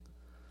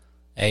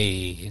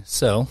Hey,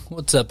 so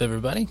what's up,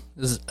 everybody?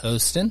 This is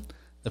Austin,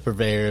 the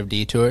purveyor of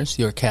Detours,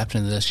 your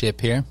captain of the ship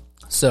here.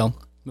 So,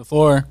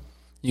 before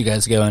you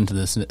guys go into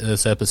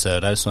this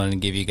episode, I just wanted to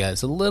give you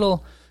guys a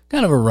little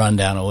kind of a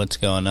rundown of what's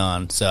going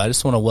on. So, I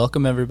just want to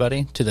welcome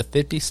everybody to the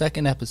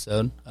 52nd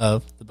episode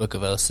of the Book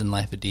of Austin,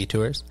 Life of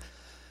Detours.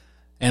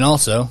 And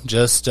also,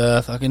 just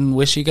fucking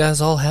wish you guys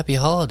all happy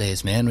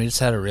holidays, man. We just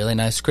had a really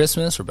nice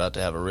Christmas. We're about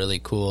to have a really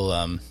cool,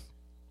 New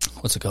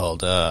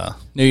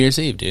Year's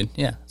Eve, dude.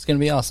 Yeah, it's going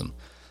to be awesome.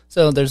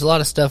 So there's a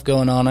lot of stuff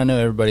going on. I know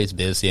everybody's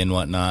busy and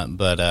whatnot,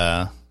 but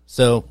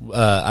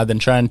I've been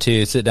trying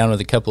to sit down with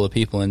a couple of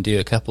people and do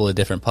a couple of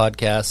different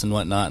podcasts and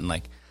whatnot,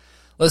 and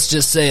let's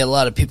just say a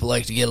lot of people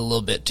like to get a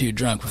little bit too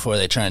drunk before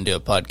they try and do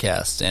a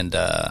podcast, and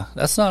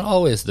that's not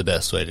always the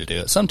best way to do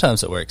it.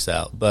 Sometimes it works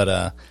out,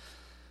 but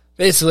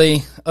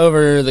basically,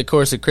 over the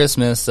course of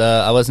Christmas,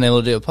 I wasn't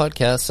able to do a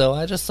podcast, so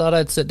I just thought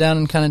I'd sit down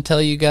and kind of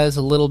tell you guys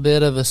a little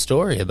bit of a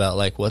story about,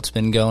 what's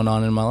been going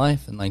on in my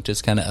life and,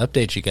 just kind of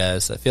update you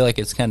guys. I feel like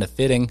it's kind of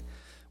fitting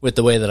with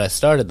the way that I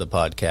started the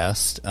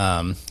podcast,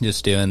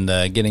 just doing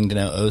the getting to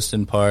know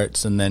Austin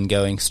parts and then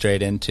going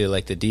straight into,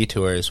 the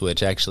Detours,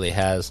 which actually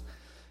has,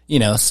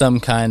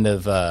 some kind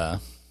of, a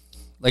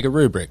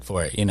rubric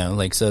for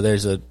it, so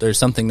there's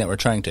something that we're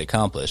trying to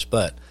accomplish,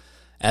 but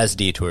as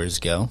Detours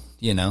go,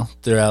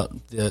 throughout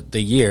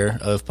the year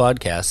of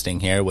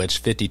podcasting here, which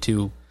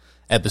 52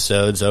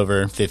 episodes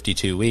over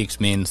 52 weeks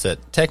means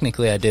that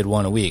technically I did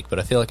one a week, but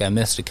I feel like I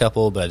missed a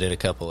couple, but I did a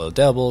couple of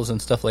doubles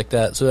and stuff like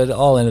that, so it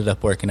all ended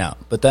up working out.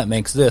 But that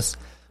makes this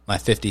my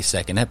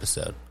 52nd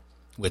episode,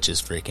 which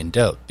is freaking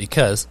dope,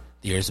 because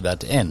the year's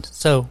about to end.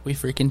 So we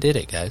freaking did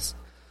it, guys.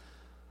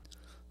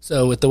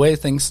 So with the way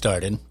things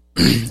started,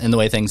 and the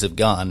way things have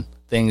gone,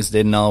 things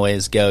didn't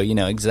always go,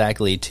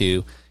 exactly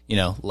to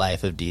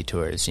Life of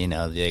Detours,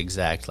 the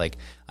exact,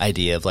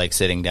 idea of,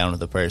 sitting down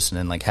with a person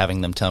and,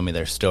 having them tell me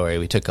their story.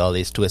 We took all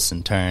these twists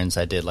and turns.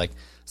 I did,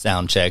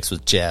 sound checks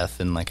with Jeff,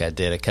 and, I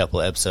did a couple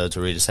of episodes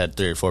where we just had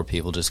 3 or 4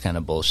 people just kind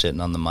of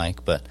bullshitting on the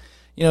mic. But,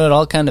 it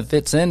all kind of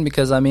fits in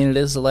because, it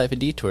is the Life of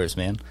Detours,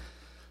 man.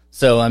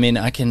 So,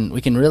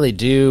 we can really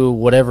do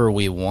whatever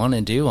we want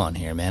to do on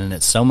here, man, and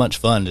it's so much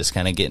fun just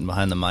kind of getting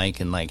behind the mic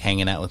and,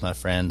 hanging out with my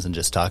friends and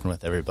just talking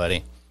with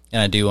everybody.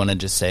 And I do want to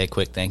just say a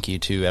quick thank you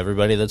to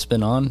everybody that's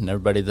been on and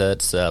everybody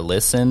that's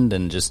listened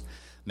and just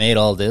made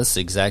all this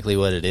exactly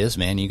what it is,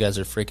 man. You guys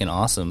are freaking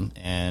awesome,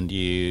 and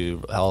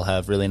you all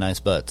have really nice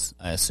butts,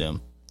 I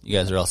assume. You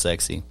guys are all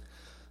sexy.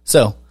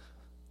 So,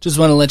 just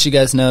want to let you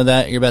guys know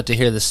that you're about to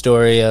hear the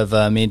story of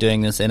me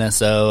doing this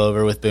NSO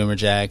over with Boomer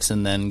Jacks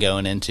and then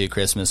going into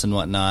Christmas and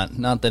whatnot.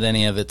 Not that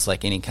any of it's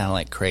any kind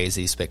of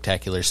crazy,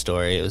 spectacular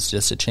story. It was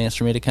just a chance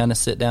for me to kind of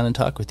sit down and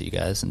talk with you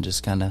guys and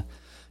just kind of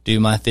do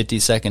my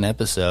 52nd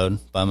episode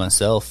by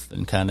myself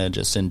and kind of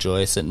just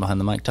enjoy sitting behind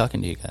the mic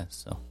talking to you guys.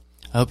 So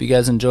I hope you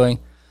guys enjoy.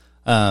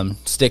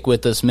 Stick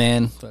with us,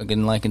 man.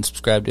 Fucking like and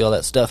subscribe to all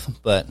that stuff.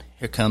 But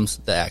here comes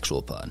the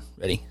actual pod.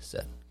 Ready,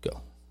 set, go.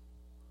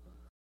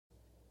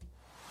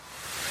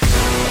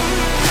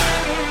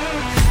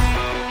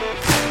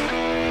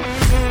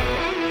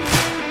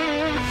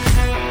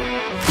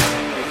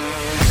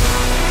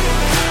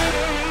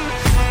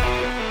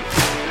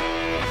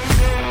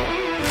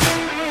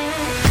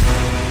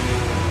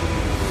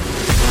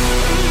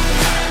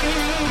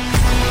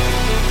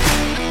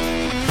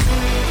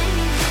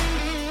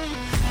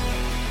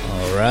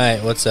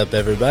 Alright, what's up,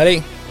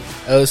 everybody?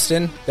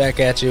 Austin, back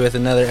at you with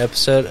another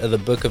episode of the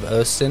Book of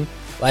Austin,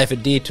 Life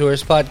of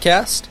Detours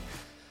podcast.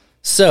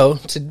 So,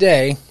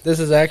 today, this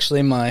is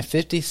actually my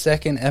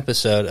 52nd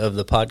episode of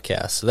the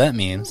podcast. So that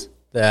means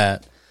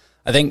that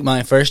I think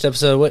my first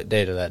episode, what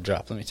day did that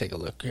drop? Let me take a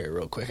look here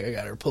real quick. I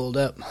got her pulled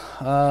up.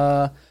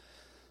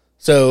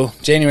 So,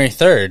 January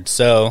 3rd.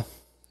 So,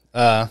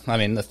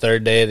 the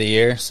third day of the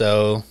year.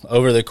 So,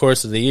 over the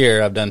course of the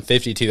year, I've done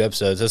 52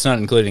 episodes. That's not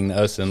including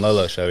the Austin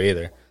Lolo show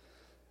either.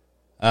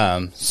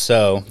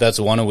 So that's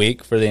one a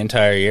week for the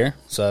entire year.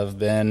 So I've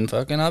been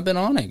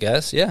on it,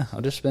 guys. Yeah,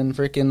 I've just been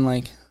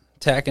freaking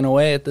tacking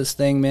away at this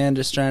thing, man,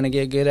 just trying to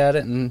get good at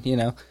it. And,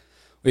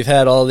 we've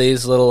had all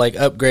these little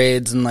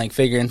upgrades and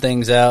figuring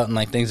things out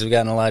and things have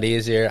gotten a lot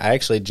easier. I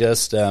actually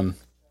just, for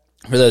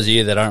those of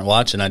you that aren't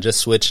watching, I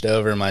just switched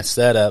over my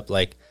setup.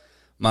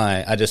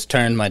 I just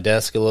turned my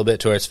desk a little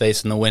bit to where it's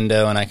facing the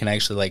window and I can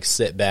actually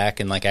sit back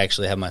and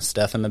actually have my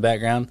stuff in the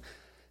background.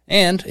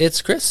 And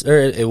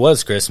it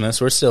was Christmas.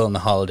 We're still in the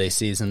holiday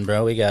season,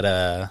 bro. We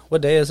got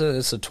what day is it?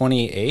 It's the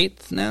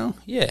 28th now?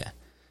 Yeah.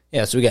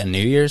 Yeah, so we got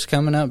New Year's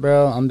coming up,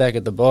 bro. I'm back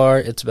at the bar.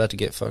 It's about to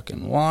get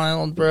fucking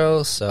wild,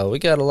 bro. So we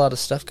got a lot of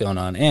stuff going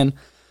on. And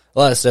a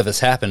lot of stuff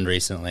has happened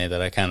recently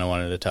that I kind of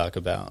wanted to talk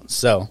about.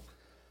 So,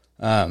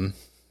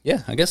 yeah,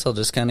 I guess I'll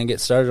just kind of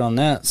get started on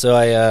that. So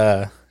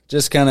I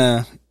just kind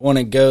of want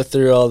to go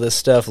through all this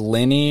stuff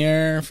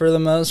linear for the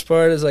most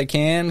part as I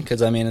can.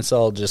 Because, it's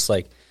all just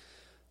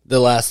the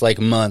last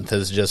month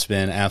has just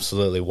been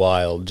absolutely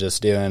wild.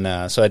 Just doing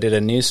so I did a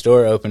new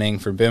store opening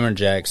for Boomer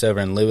Jacks over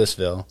in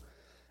Louisville,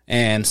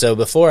 And so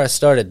before I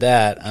started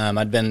that,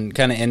 I'd been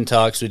kind of in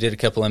talks. We did a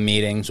couple of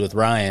meetings with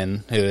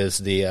Ryan, who is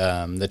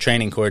the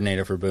training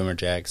coordinator for Boomer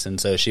Jacks, and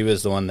so she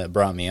was the one that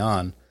brought me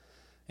on.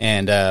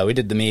 And we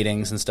did the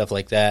meetings and stuff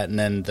like that, and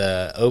then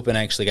the Open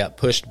actually got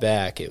pushed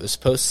back. It was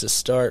supposed to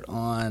start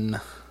on, I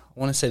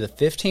want to say the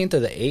 15th or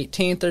the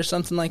 18th or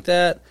something like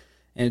that,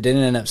 and it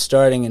didn't end up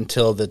starting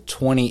until the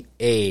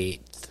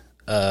 28th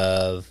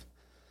of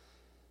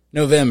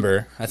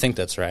November. I think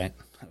that's right.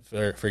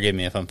 Forgive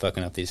me if I'm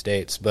fucking up these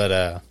dates,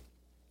 but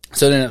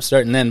so it ended up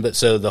starting then. But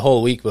so the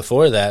whole week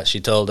before that, she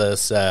told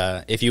us,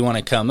 if you want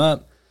to come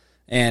up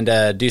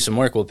and do some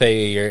work, we'll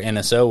pay you your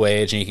NSO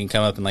wage, and you can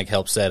come up and like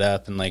help set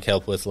up and like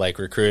help with like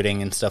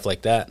recruiting and stuff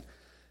like that.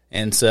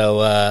 And so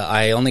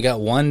I only got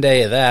one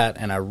day of that,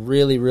 and I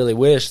really, really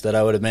wish that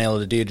I would have been able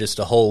to do just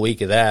a whole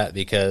week of that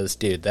because,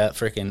 dude, that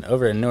freaking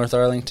over in North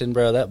Arlington,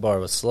 bro, that bar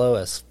was slow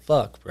as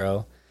fuck,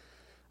 bro.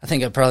 I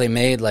think I probably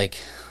made like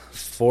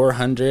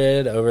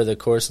 400 over the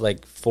course of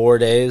like 4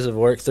 days of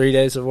work, 3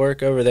 days of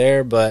work over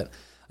there, but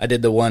I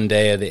did the one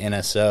day of the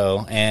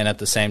NSO, and at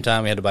the same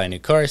time we had to buy a new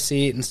car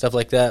seat and stuff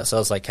like that, so I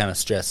was like kind of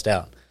stressed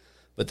out.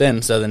 But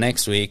then, so the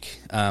next week,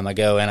 I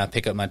go and I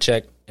pick up my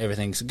check.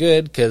 Everything's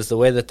good because the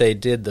way that they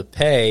did the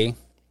pay,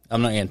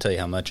 I'm not going to tell you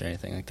how much or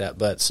anything like that,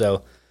 but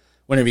so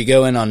whenever you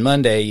go in on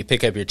Monday, you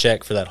pick up your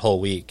check for that whole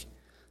week.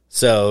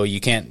 So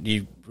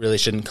you really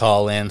shouldn't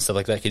call in, stuff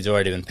like that, because you've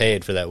already been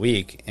paid for that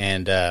week.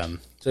 And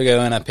so I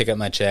go in, I pick up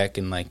my check,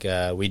 and like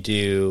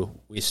we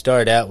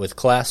start out with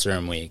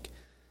classroom week.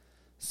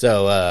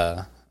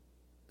 So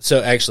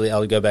actually,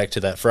 I'll go back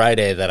to that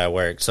Friday that I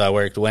worked. So I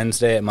worked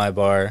Wednesday at my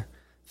bar,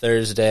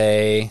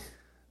 Thursday,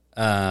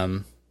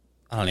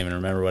 I don't even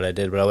remember what I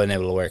did, but I wasn't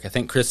able to work. I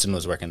think Kristen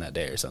was working that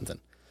day or something.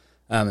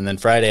 And then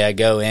Friday I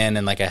go in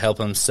and like I help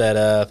them set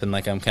up, and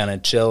like I'm kind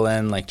of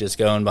chilling, like just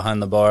going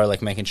behind the bar,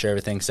 like making sure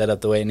everything's set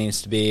up the way it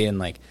needs to be. And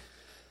like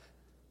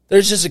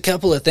there's just a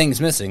couple of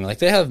things missing. Like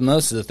they have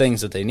most of the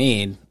things that they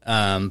need,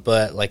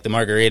 but like the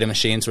margarita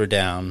machines were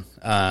down.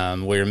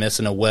 We were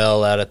missing a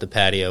well out at the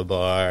patio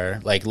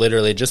bar, like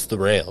literally just the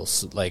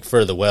rails, like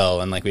for the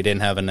well, and like we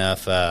didn't have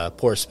enough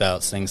pour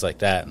spouts, things like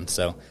that. And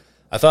so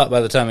I thought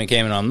by the time we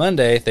came in on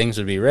Monday, things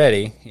would be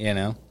ready, you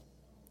know.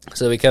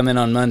 So we come in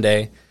on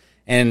Monday,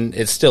 and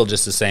it's still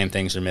just the same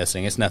things are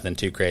missing. It's nothing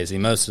too crazy.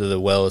 Most of the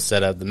well is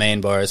set up. The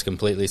main bar is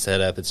completely set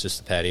up. It's just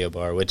the patio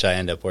bar, which I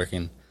end up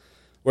working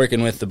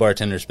with the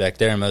bartenders back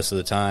there most of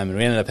the time. And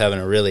we ended up having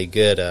a really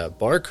good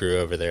bar crew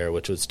over there,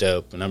 which was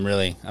dope. And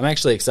I'm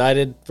actually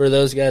excited for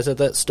those guys at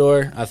that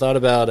store. I thought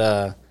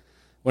about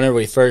whenever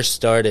we first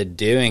started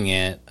doing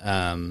it,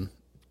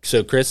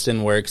 so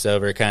Kristen works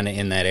over kind of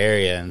in that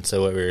area, and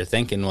so what we were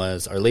thinking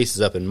was our lease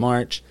is up in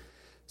March,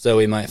 so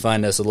we might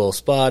find us a little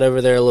spot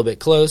over there a little bit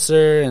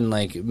closer and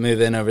like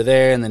move in over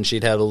there, and then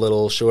she'd have a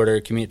little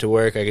shorter commute to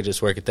work. I could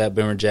just work at that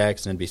Boomer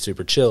Jacks and it'd be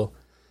super chill.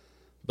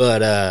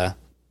 But I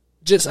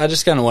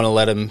just kind of want to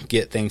let them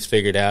get things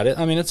figured out.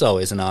 I mean, it's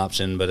always an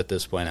option, but at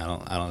this point I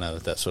don't know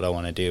if that's what I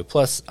want to do.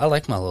 Plus, I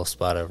like my little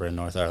spot over in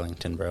North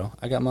Arlington, bro.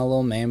 I got my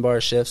little main bar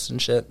shifts and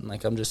shit, and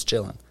like I'm just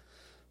chilling.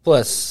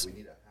 Plus,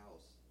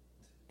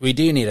 we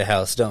do need a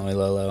house, don't we,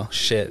 Lolo?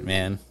 Shit,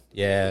 man.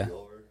 Yeah.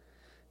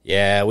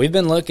 Yeah, we've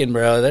been looking,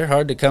 bro. They're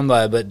hard to come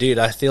by, but, dude,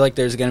 I feel like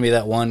there's going to be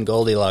that one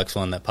Goldilocks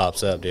one that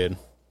pops up, dude. I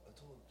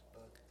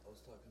was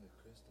talking to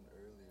Kristen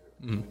earlier.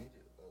 We need to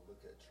look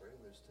at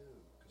trailers, too.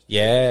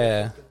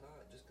 Yeah.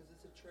 Just because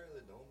it's a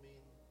trailer don't mean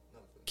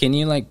nothing. Can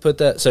you, like, put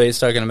that... So he's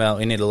talking about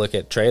we need to look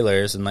at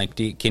trailers, and, like,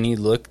 can you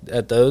look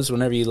at those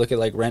whenever you look at,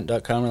 like,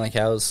 rent.com or, like,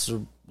 house,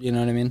 you know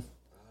what I mean?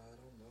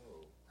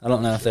 I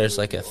don't know if there's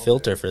like a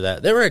filter for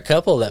that. There were a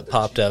couple that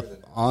popped up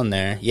on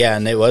there. Yeah,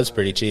 and it was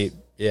pretty cheap.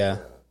 Yeah.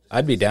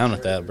 I'd be down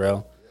with that,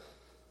 bro.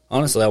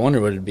 Honestly, I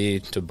wonder what it'd be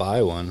to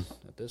buy one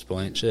at this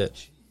point.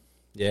 Shit.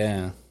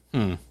 Yeah.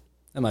 That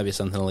might be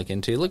something to look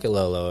into. Look at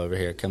Lolo over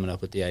here coming up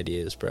with the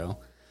ideas, bro.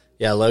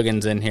 Yeah,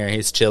 Logan's in here.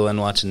 He's chilling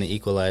watching The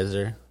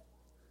Equalizer.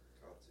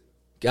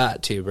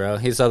 Got to, bro.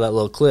 He saw that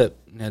little clip.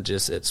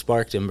 It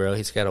sparked him, bro.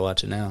 He's got to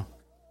watch it now.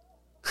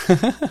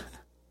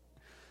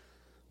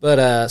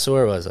 But, so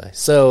where was I?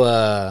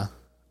 So,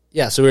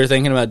 yeah, so we were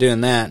thinking about doing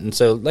that. And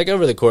so, like,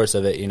 over the course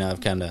of it, you know, I've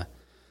kind of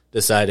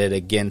decided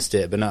against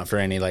it, but not for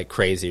any, like,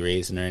 crazy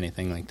reason or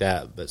anything like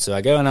that. But so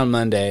I go in on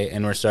Monday,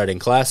 and we're starting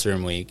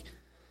classroom week.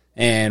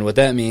 And what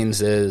that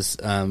means is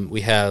we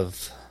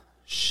have,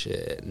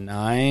 9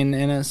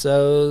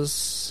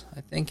 NSOs, I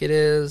think it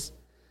is.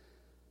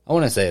 I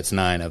want to say it's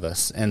 9 of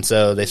us. And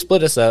so they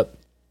split us up.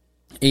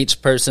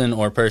 Each person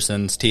or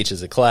persons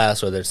teaches a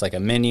class, whether it's like a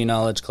menu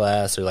knowledge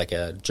class or like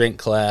a drink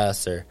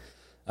class or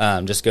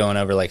just going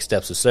over like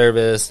steps of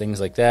service,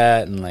 things like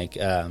that. And like,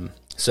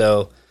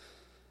 so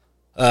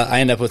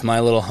I end up with my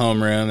little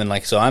homeroom, and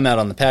like, so I'm out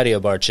on the patio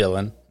bar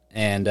chilling,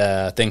 and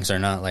things are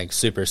not like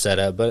super set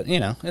up, but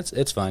you know,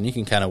 it's fun. You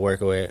can kind of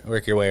work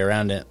your way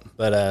around it.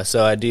 But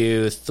so I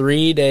do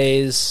 3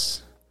 days.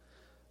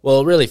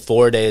 Well, really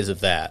 4 days of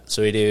that.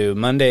 So we do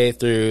Monday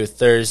through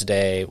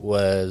Thursday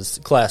was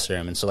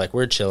classroom. And so, like,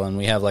 we're chilling.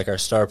 We have, like, our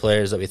star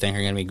players that we think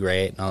are going to be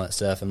great and all that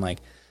stuff. And, like,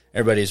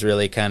 everybody's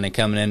really kind of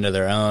coming into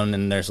their own,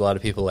 and there's a lot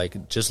of people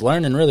like just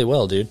learning really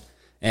well, dude.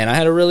 And I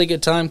had a really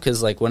good time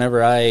because, like,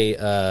 whenever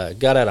I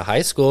got out of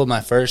high school,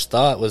 my first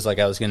thought was, like,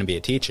 I was going to be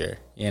a teacher,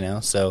 you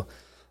know? So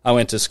I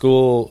went to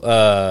school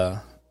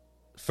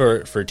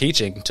for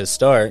teaching to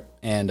start,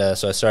 and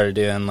so I started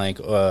doing, like,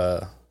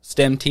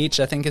 STEM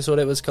Teach, I think is what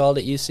it was called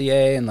at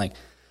UCA, and, like,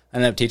 I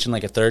ended up teaching,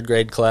 like, a third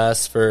grade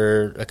class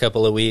for a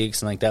couple of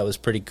weeks, and, like, that was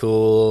pretty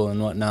cool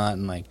and whatnot,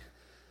 and, like,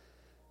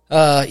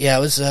 yeah,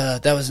 it was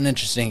that was an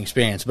interesting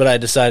experience, but I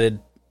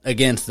decided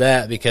against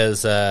that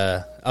because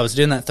I was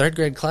doing that third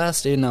grade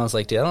class, dude, and I was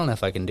like, dude, I don't know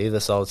if I can do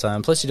this all the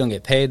time. Plus, you don't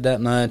get paid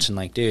that much, and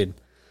like, dude,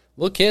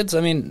 little kids,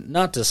 I mean,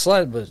 not to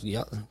slide, but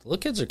yeah, little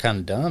kids are kind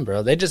of dumb,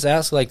 bro. They just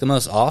ask like the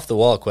most off the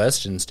wall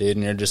questions, dude,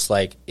 and you're just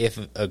like, if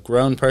a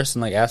grown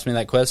person like asked me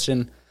that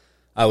question,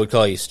 I would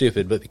call you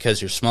stupid, but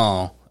because you're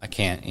small, I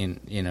can't,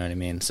 you know what I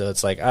mean? So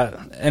it's like,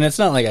 and it's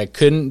not like I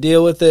couldn't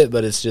deal with it,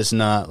 but it's just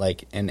not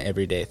like an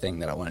everyday thing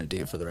that I want to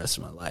do for the rest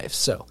of my life.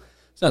 So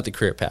it's not the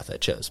career path I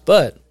chose,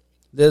 but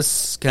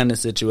this kind of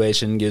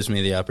situation gives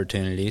me the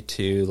opportunity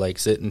to like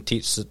sit and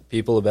teach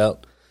people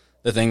about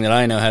the thing that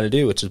I know how to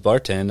do, which is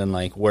bartend and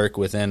like work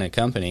within a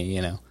company,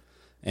 you know.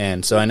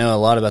 And so I know a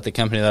lot about the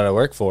company that I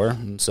work for,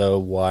 and so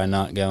why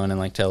not go in and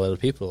like tell other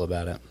people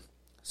about it?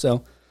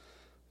 So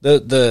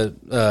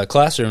the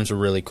classrooms were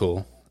really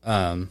cool.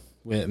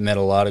 We met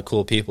a lot of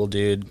cool people,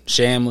 dude.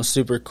 Sham was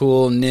super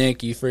cool.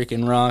 Nick, you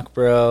freaking rock,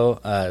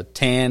 bro.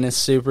 Tan is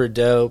super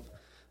dope.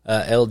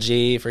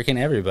 LG, freaking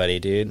everybody,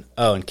 dude.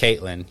 Oh, and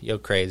Caitlin, yo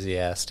crazy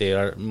ass, dude.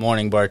 Our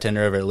morning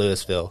bartender over at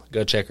Louisville.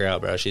 Go check her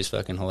out, bro. She's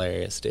fucking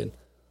hilarious, dude.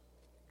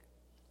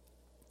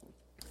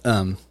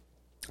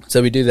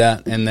 So we do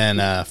that, and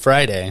then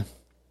Friday.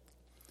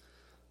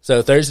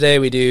 So Thursday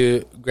we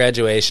do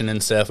graduation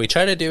and stuff. We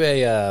try to do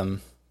a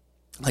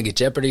like a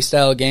Jeopardy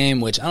style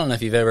game, which I don't know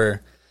if you've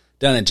ever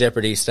done a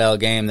Jeopardy style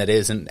game that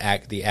isn't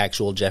the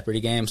actual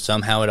Jeopardy game.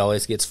 Somehow it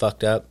always gets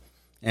fucked up.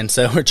 And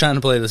so we're trying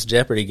to play this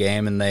Jeopardy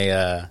game, and they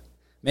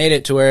made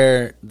it to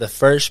where the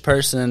first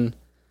person,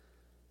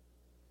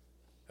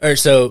 or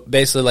so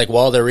basically like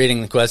while they're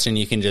reading the question,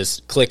 you can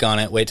just click on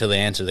it, wait till they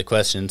answer the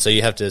question. So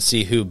you have to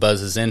see who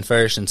buzzes in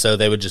first, and so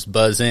they would just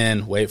buzz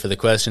in, wait for the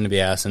question to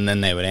be asked, and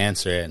then they would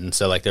answer it. And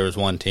so like there was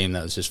one team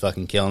that was just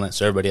fucking killing it,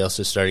 so everybody else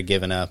just started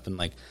giving up, and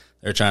like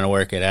they were trying to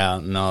work it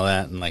out and all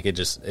that, and like it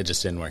just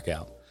didn't work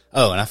out.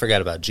 Oh, and I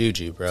forgot about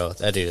Juju, bro.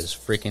 That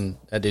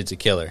dude's a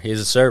killer. He's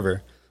a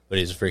server, but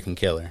he's a freaking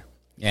killer.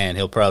 And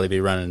he'll probably be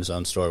running his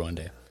own store one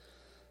day.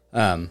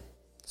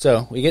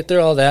 So we get through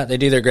all that. They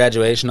do their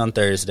graduation on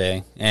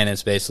Thursday, and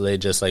it's basically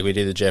just like we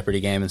do the Jeopardy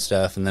game and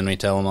stuff, and then we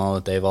tell them all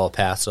that they've all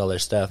passed all their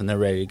stuff and they're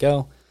ready to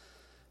go.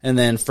 And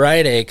then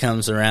Friday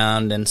comes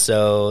around, and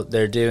so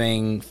they're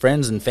doing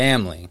friends and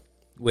family,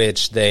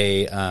 which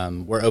they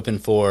were open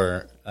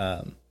for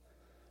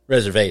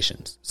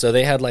reservations. So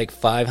they had like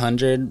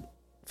 500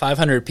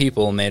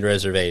 people made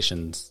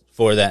reservations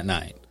for that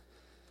night.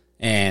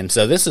 And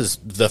so this is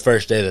the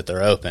first day that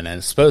they're open, and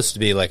it's supposed to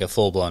be like a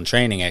full-blown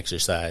training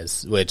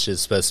exercise, which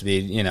is supposed to be,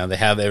 you know, they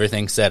have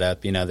everything set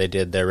up. You know, they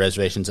did their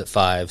reservations at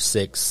 5,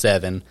 6,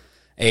 7,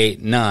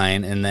 8,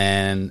 9, and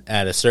then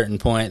at a certain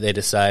point they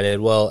decided,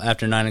 well,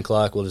 after 9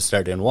 o'clock we'll just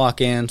start doing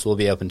walk-ins. We'll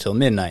be open until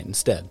midnight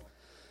instead.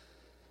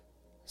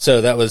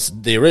 So that was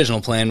the original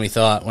plan, we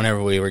thought,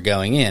 whenever we were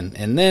going in.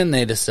 And then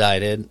they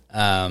decided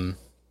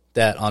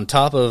that on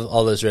top of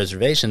all those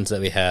reservations that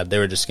we had, they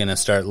were just going to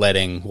start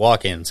letting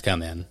walk-ins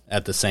come in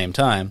at the same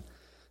time.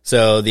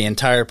 So the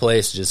entire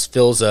place just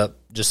fills up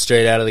just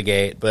straight out of the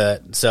gate.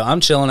 But so I'm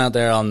chilling out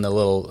there on the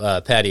little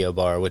patio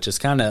bar, which is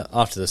kind of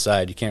off to the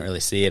side. You can't really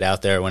see it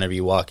out there whenever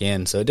you walk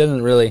in. So it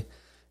doesn't really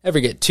ever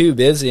get too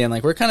busy. And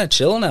like we're kind of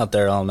chilling out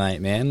there all night,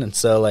 man. And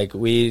so like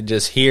we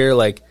just hear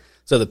like,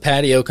 so the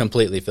patio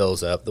completely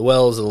fills up. The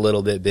well is a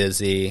little bit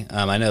busy.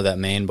 I know that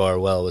main bar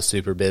well was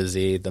super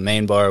busy. The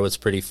main bar was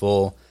pretty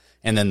full.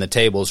 And then the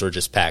tables were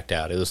just packed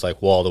out. It was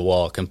like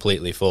wall-to-wall,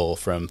 completely full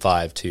from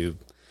 5 to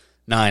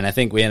 9. I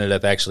think we ended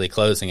up actually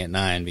closing at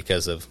 9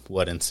 because of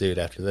what ensued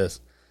after this.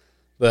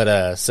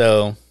 But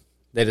so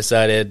they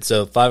decided,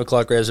 so 5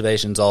 o'clock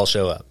reservations all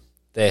show up.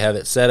 They have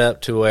it set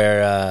up to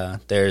where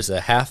there's a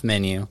half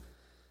menu,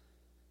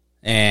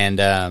 and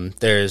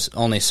there's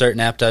only certain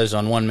appetizers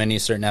on one menu,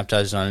 certain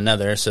appetizers on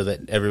another, so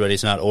that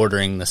everybody's not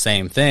ordering the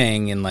same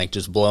thing and like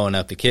just blowing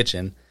up the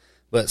kitchen.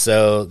 But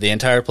so the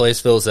entire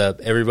place fills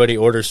up. Everybody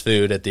orders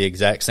food at the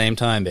exact same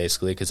time,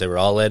 basically, because they were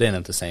all let in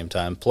at the same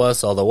time.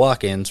 Plus, all the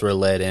walk-ins were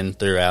let in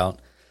throughout.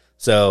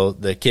 So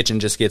the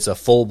kitchen just gets a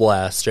full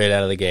blast straight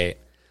out of the gate.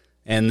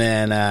 And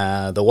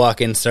then the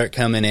walk-ins start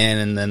coming in,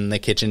 and then the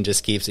kitchen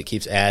just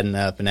keeps adding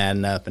up and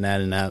adding up and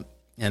adding up.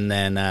 And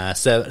then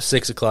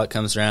 6 o'clock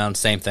comes around,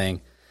 same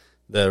thing.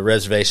 The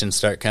reservations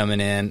start coming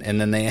in,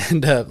 and then they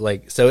end up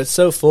like, so it's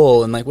so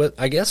full. And like,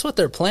 I guess what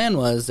their plan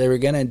was, they were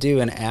going to do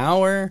an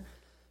hour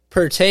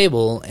per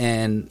table,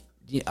 and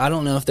I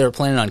don't know if they were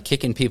planning on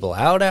kicking people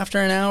out after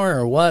an hour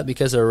or what,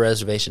 because there were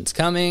reservations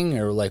coming,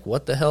 or like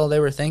what the hell they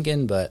were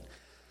thinking. But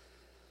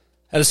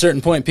at a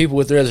certain point, people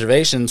with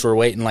reservations were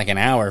waiting like an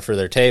hour for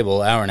their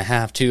table, hour and a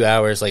half, 2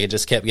 hours. Like, it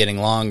just kept getting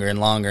longer and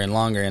longer and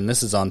longer. And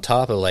this is on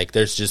top of, like,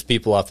 there's just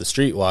people off the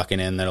street walking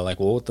in that are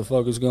like, well, what the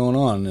fuck is going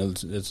on?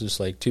 It's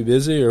just, like, too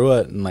busy or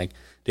what? And, like,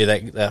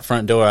 dude, that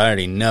front door I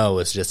already know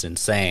was just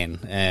insane.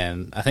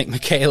 And I think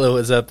Michaela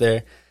was up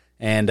there,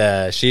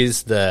 and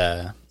she's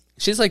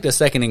like the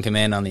second in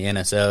command on the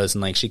NSOs.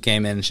 And, like, she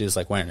came in and she was,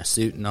 like, wearing a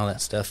suit and all that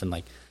stuff. And,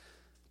 like,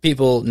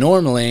 people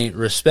normally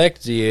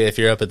respect you if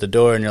you're up at the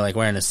door and you're, like,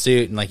 wearing a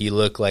suit and, like, you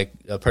look like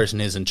a person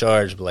who's in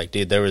charge. But, like,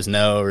 dude, there was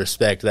no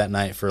respect that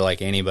night for,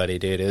 like, anybody,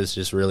 dude. It was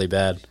just really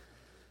bad.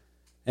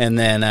 And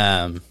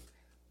then,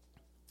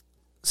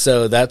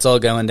 so that's all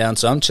going down.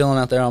 So I'm chilling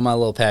out there on my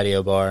little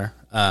patio bar.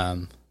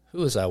 Who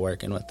was I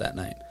working with that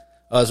night?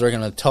 I was working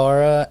with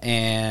Tara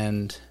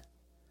and,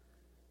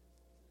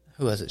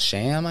 who was it?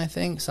 Sham, I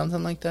think?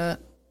 Something like that?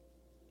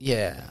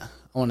 Yeah.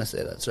 I want to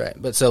say that's right.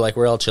 But so, like,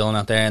 we're all chilling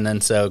out there. And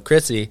then, so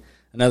Chrissy,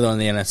 another one of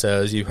the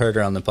NSOs, you heard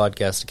her on the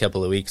podcast a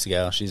couple of weeks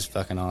ago. She's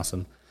fucking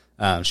awesome.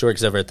 She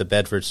works over at the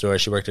Bedford store.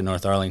 She worked in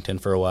North Arlington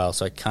for a while,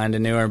 so I kind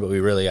of knew her, but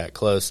we really got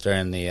close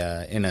during the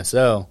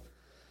NSO.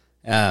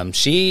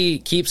 She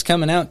keeps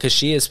coming out because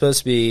she is supposed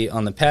to be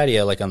on the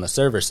patio, like, on the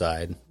server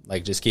side,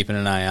 like, just keeping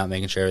an eye out,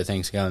 making sure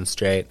everything's going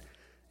straight.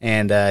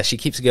 And she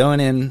keeps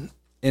going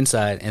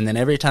inside, and then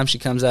every time she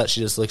comes out,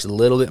 she just looks a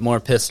little bit more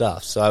pissed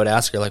off. So I would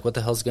ask her, like, what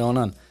the hell's going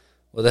on?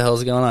 What the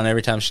hell's going on?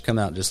 Every time she come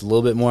out, just a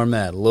little bit more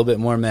mad, a little bit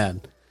more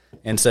mad.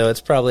 And so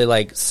it's probably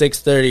like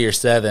 6:30 or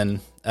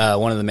 7.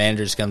 One of the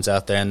managers comes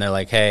out there and they're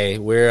like, hey,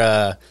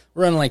 we're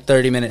running like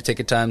 30-minute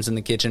ticket times in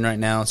the kitchen right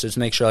now, so just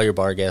make sure all your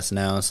bar guests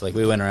know. So, like,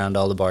 we went around to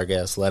all the bar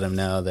guests, let them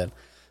know that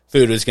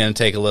food was going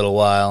to take a little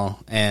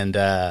while. And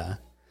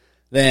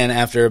then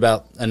after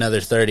about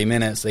another 30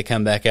 minutes, they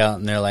come back out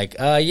and they're like,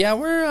 yeah,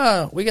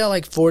 we got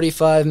like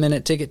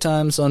 45-minute ticket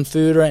times on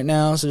food right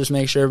now, so just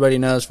make sure everybody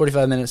knows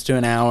 45 minutes to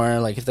an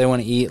hour. Like, if they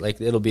want to eat, like,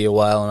 it'll be a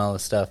while and all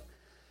this stuff.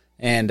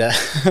 And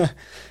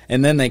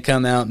and then they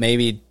come out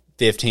maybe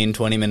 15,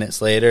 20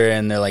 minutes later,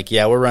 and they're like,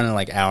 yeah, we're running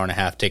like hour and a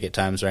half ticket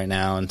times right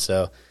now. And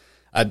so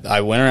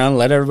I went around and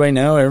let everybody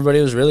know.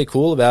 Everybody was really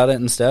cool about it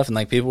and stuff, and,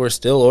 like, people were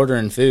still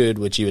ordering food,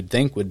 which you would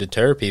think would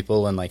deter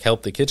people and, like,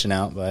 help the kitchen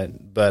out.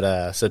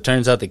 But so it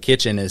turns out the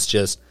kitchen is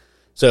just,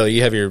 so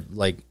you have your,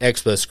 like,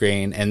 expo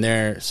screen,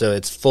 and so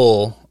it's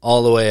full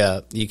all the way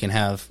up. You can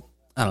have,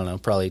 I don't know,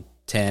 probably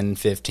 10,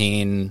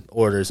 15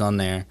 orders on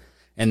there.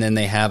 And then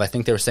they have, I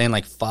think they were saying,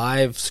 like,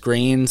 5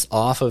 screens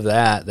off of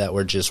that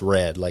were just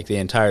red. Like, the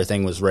entire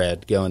thing was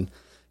red, going,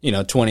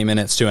 20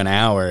 minutes to an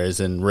hour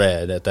is in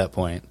red at that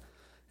point.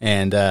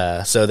 And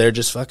so they're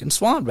just fucking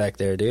swamped back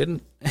there,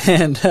 dude.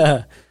 And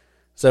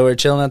so we're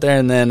chilling out there,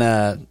 and then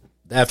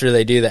after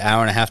they do the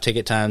hour and a half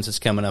ticket times, it's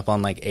coming up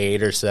on like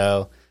 8 or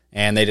so,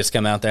 and they just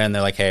come out there and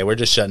they're like, hey, we're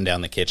just shutting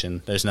down the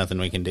kitchen. There's nothing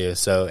we can do.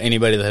 So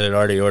anybody that had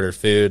already ordered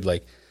food,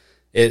 like,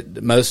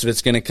 most of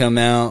it's going to come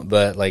out,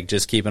 but, like,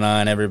 just keep an eye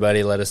on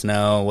everybody, let us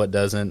know what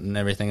doesn't and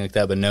everything like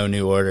that, but no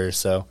new orders.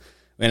 So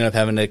we ended up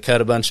having to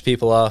cut a bunch of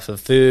people off of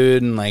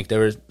food, and, like,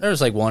 there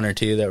was like 1 or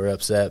 2 that were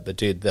upset, but,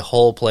 dude, the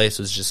whole place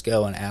was just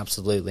going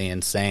absolutely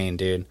insane,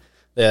 dude.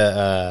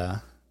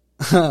 What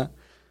do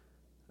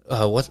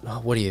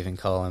you even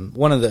call him?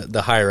 One of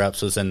the higher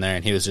ups was in there,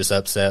 and he was just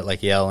upset,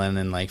 like, yelling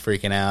and, like,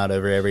 freaking out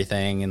over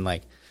everything. And,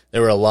 like,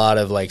 there were a lot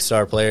of, like,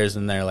 star players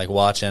in there, like,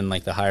 watching,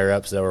 like, the higher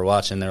ups that were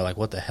watching. They're like,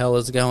 what the hell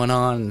is going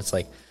on? And it's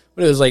like,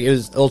 but it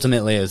was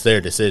ultimately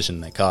their decision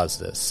that caused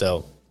this.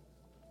 So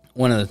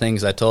one of the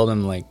things I told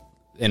him, like,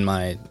 in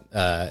my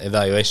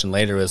evaluation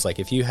later was, like,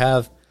 if you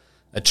have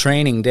a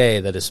training day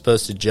that is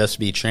supposed to just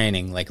be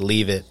training, like,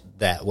 leave it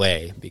that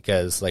way,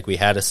 because, like, we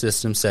had a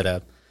system set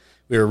up.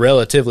 We were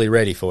relatively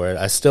ready for it.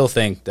 I still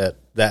think that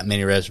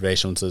many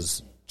reservations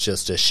is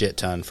just a shit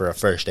ton for a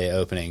first day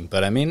opening.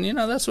 But, I mean,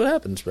 that's what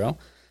happens, bro.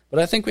 But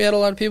I think we had a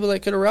lot of people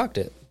that could have rocked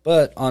it.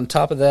 But on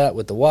top of that,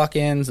 with the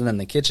walk-ins and then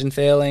the kitchen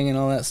failing and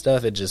all that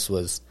stuff, it just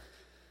was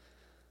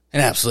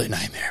an absolute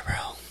nightmare, bro.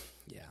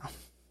 Yeah.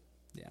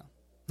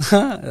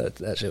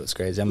 That shit was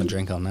crazy. I'm going to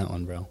drink on that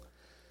one, bro.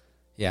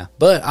 Yeah.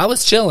 But I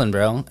was chilling,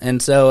 bro.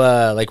 And so,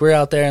 like, we're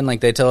out there, and,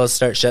 like, they tell us to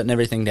start shutting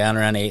everything down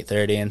around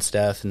 8:30 and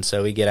stuff. And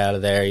so we get out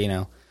of there,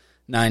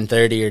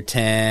 9:30 or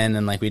 10,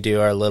 and, like, we do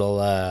our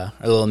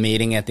little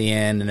meeting at the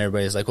end, and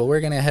everybody's like, well,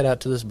 we're going to head out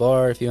to this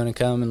bar if you want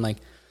to come. And, like,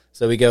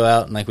 so we go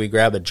out and, like, we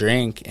grab a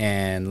drink,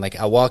 and, like,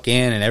 I walk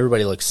in and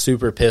everybody looks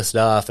super pissed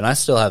off, and I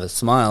still have a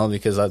smile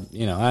because I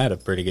had a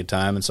pretty good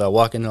time. And so I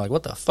walk in, they're like,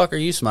 what the fuck are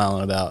you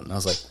smiling about? And I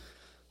was like,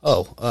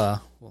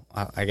 well,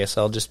 I guess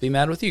I'll just be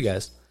mad with you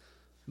guys.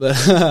 But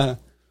so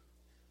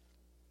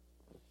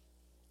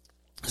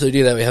we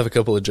do that. We have a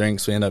couple of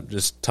drinks. We end up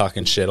just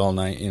talking shit all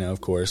night,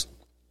 of course.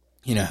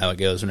 You know how it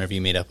goes whenever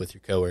you meet up with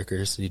your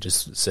coworkers. You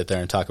just sit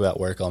there and talk about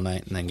work all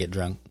night and then get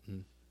drunk.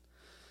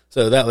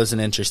 So that was an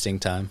interesting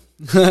time.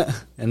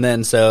 And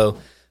then so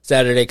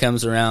Saturday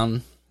comes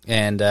around,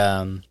 and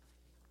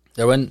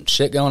there wasn't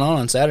shit going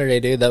on Saturday,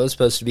 dude. That was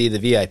supposed to be the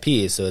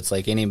VIP. So it's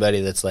like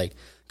anybody that's, like,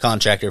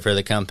 contractor for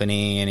the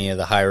company, any of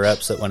the higher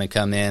ups that want to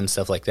come in,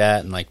 stuff like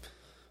that. And, like,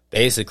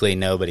 basically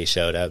nobody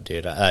showed up,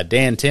 dude.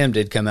 Dan Tim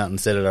did come out and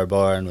sit at our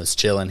bar and was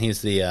chilling.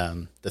 He's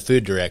the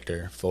food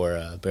director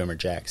for Boomer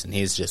Jack's, and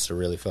he's just a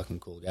really fucking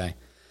cool guy.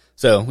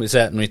 So we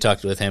sat and we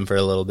talked with him for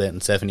a little bit,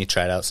 and Stephanie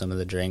tried out some of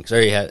the drinks.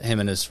 Or he had him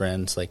and his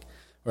friends like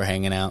were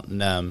hanging out,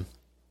 and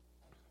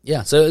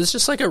yeah. So it was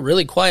just like a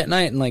really quiet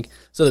night, and like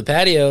so the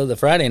patio, the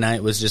Friday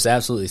night was just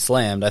absolutely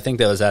slammed. I think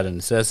that was out of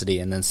necessity,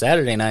 and then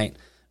Saturday night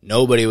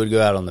nobody would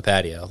go out on the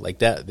patio. Like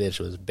that bitch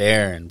was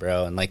barren,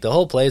 bro, and like the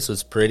whole place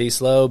was pretty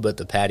slow, but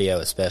the patio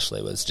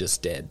especially was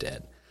just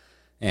dead.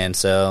 And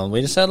so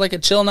we just had like a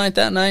chill night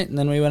that night, and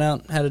then we went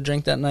out, had a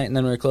drink that night, and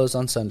then we were closed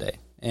on Sunday.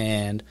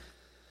 And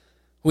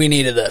we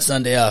needed that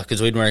Sunday off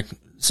because we'd work.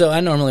 So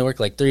I normally work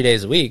like 3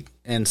 days a week,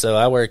 and so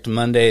I worked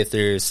Monday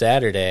through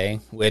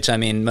Saturday, which, I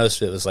mean,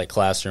 most of it was like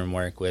classroom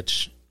work,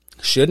 which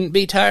shouldn't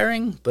be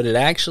tiring, but it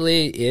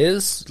actually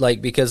is,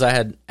 like, because I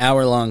had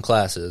hour-long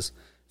classes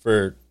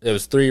it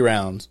was 3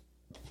 rounds.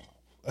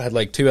 I had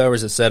like 2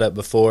 hours of setup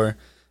before,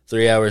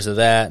 3 hours of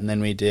that, and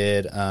then we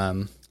did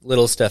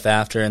little stuff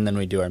after, and then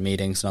we do our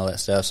meetings and all that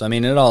stuff. So, I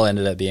mean, it all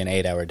ended up being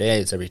 8-hour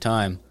days every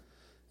time.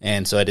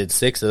 And so I did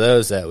 6 of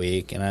those that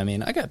week, and I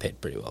mean, I got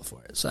paid pretty well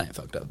for it, so I ain't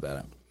fucked up about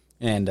it.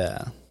 And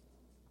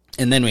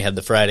then we had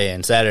the Friday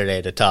and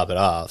Saturday to top it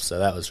off, so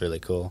that was really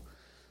cool.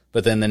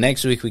 But then the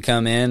next week we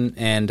come in,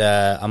 and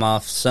I'm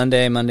off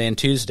Sunday, Monday, and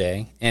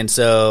Tuesday. And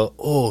so,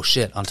 oh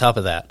shit, on top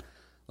of that,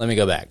 let me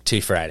go back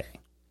to Friday.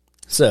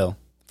 So,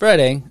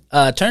 Friday,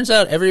 turns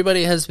out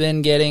everybody has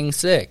been getting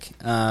sick.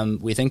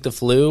 We think the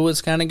flu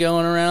was kind of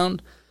going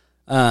around.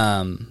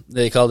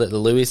 They called it the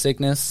Louis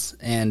sickness,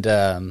 and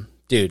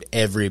dude,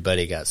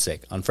 everybody got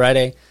sick on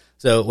Friday.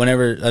 So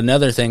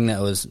another thing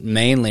that was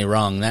mainly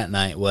wrong that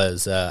night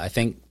was I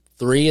think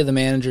 3 of the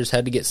managers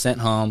had to get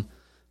sent home,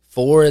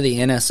 4 of the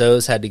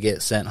NSOs had to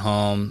get sent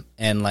home,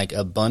 and like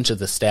a bunch of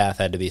the staff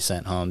had to be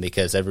sent home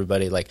because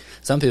everybody, like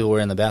some people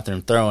were in the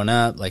bathroom throwing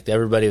up, like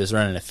everybody was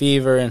running a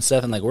fever and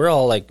stuff, and like we're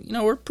all like, you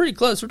know, we're pretty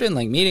close. We're doing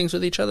like meetings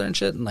with each other and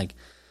shit, and like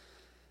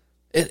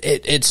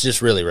it's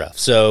just really rough.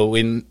 So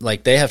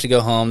they have to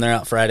go home. They're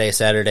out Friday,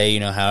 Saturday, you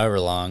know, however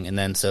long, and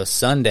then so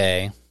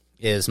Sunday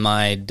is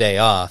my day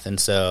off, and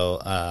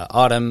so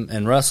Autumn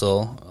and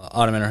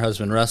her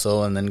husband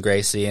Russell, and then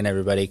Gracie and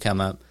everybody come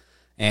up,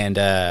 and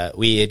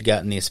we had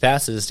gotten these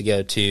passes to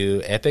go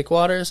to Epic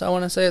Waters, I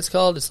want to say it's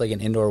called. It's like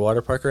an indoor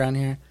water park around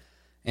here.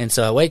 And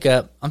so I wake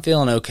up, I'm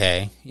feeling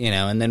okay, you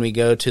know, and then we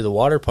go to the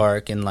water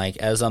park, and like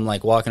as I'm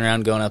like walking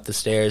around, going up the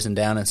stairs and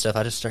down and stuff,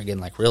 I just start getting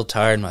like real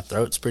tired, my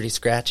throat's pretty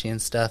scratchy and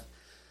stuff.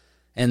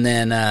 And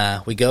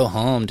then we go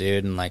home,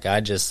 dude, and like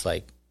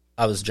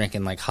I was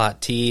drinking like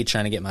hot tea,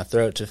 trying to get my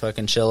throat to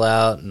fucking chill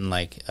out, and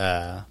like,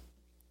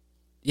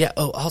 yeah.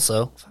 Oh,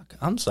 also, fuck,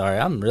 I'm sorry,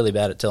 I'm really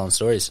bad at telling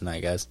stories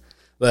tonight, guys.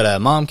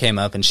 But Mom came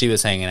up and she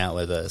was hanging out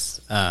with us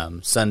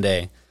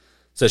Sunday,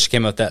 so she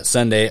came up that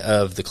Sunday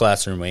of the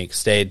classroom week,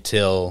 stayed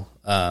till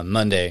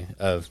Monday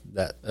of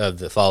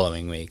the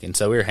following week, and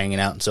so we were hanging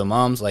out. And so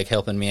Mom's like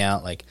helping me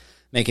out, like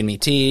making me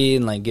tea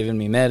and like giving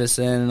me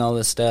medicine and all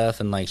this stuff,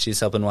 and like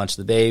she's helping watch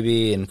the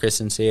baby, and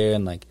Kristen's here,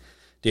 and like.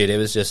 Dude, it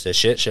was just a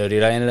shit show,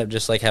 dude. I ended up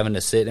just, like, having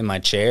to sit in my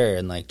chair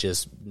and, like,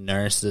 just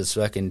nurse this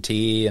fucking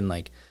tea and,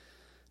 like,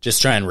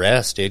 just try and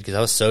rest, dude, because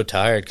I was so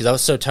tired. Because I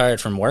was so tired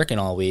from working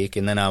all week,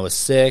 and then I was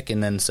sick,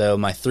 and then so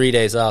my 3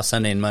 days off,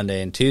 Sunday and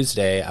Monday and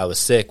Tuesday, I was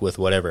sick with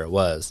whatever it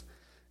was.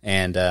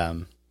 And I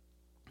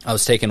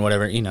was taking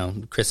whatever, you know,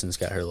 Kristen's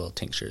got her little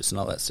tinctures and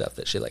all that stuff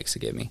that she likes to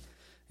give me.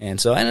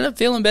 And so I ended up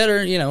feeling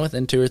better, you know,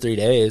 within 2 or 3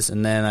 days.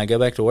 And then I go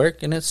back to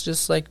work, and it's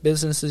just, like,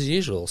 business as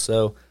usual.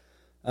 So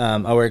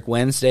I work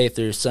Wednesday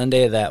through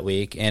Sunday of that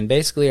week, and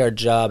basically our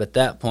job at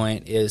that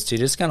point is to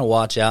just kind of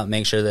watch out,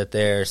 make sure that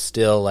they're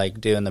still, like,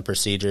 doing the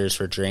procedures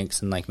for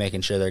drinks and, like, making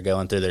sure they're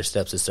going through their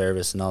steps of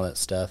service and all that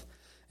stuff.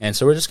 And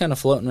so we're just kind of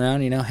floating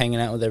around, you know, hanging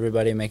out with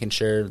everybody, making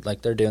sure,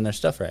 like, they're doing their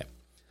stuff right.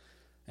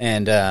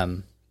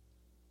 And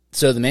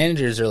so the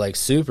managers are, like,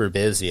 super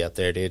busy up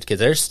there, dude, because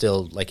they're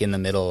still, like, in the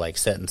middle, like,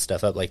 setting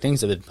stuff up. Like,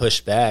 things have been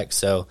pushed back,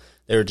 so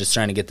they were just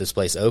trying to get this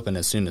place open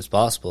as soon as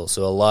possible.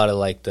 So a lot of,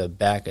 like, the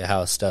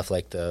back-of-house stuff,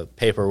 like the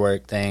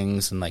paperwork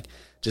things and, like,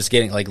 just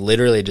getting, like,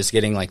 literally just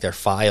getting, like, their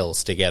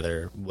files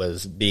together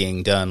was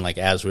being done, like,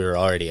 as we were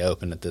already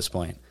open at this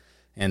point.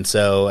 And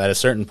so at a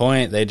certain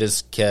point, they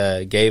just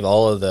gave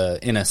all of the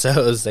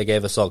NSOs, they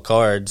gave us all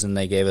cards, and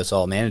they gave us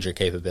all manager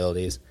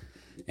capabilities.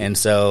 And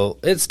so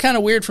it's kind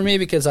of weird for me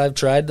because I've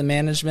tried the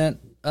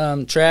management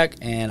track,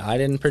 and I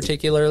didn't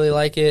particularly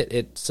like it.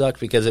 It sucked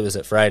because it was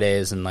at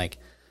Fridays, and, like,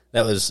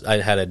 I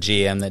had a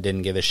GM that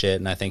didn't give a shit,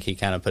 and I think he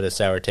kind of put a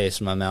sour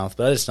taste in my mouth,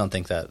 but I just don't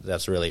think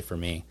that's really for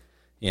me,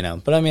 you know.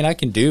 But, I mean, I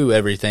can do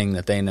everything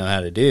that they know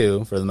how to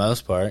do for the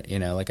most part, you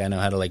know. Like, I know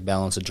how to, like,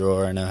 balance a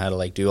drawer. I know how to,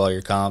 like, do all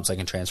your comps. I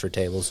can transfer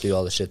tables, do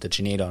all the shit that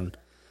you need on.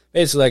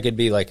 Basically, I could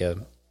be like a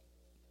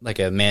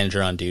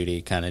manager on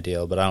duty kind of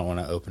deal, but I don't want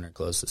to open or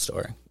close the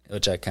store,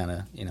 which I kind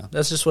of, you know,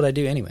 that's just what I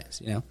do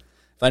anyways, you know.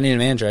 If I need a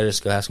manager, I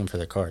just go ask them for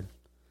their card.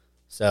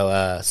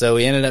 So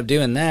we ended up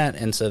doing that,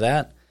 and so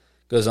that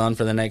goes on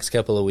for the next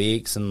couple of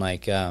weeks, and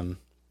like, and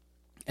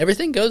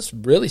everything goes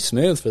really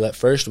smooth for that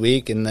first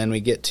week, and then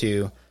we get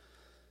to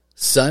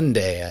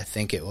Sunday, I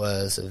think it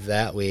was, of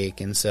that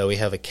week, and so we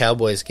have a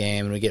Cowboys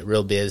game, and we get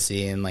real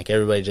busy, and, like,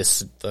 everybody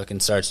just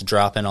fucking starts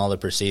dropping all the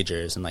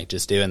procedures and, like,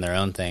 just doing their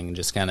own thing and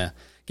just kind of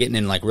getting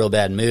in, like, real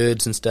bad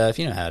moods and stuff.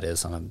 You know how it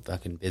is on a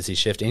fucking busy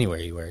shift anywhere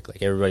you work.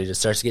 Like, everybody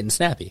just starts getting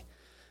snappy.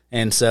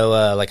 And so,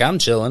 like, I'm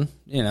chilling,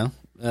 you know,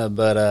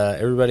 but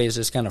everybody's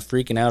just kind of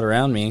freaking out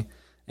around me,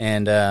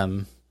 and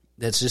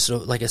it's just,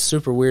 like, a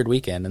super weird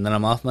weekend. And then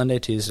I'm off Monday,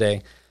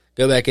 Tuesday,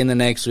 go back in the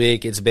next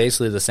week. It's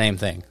basically the same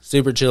thing.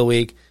 Super chill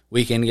week.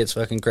 Weekend gets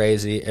fucking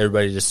crazy.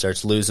 Everybody just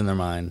starts losing their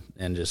mind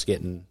and just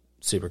getting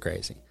super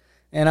crazy.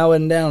 And I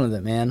wasn't down with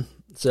it, man.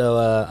 So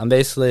I'm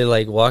basically,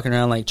 like, walking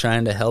around, like,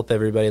 trying to help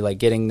everybody, like,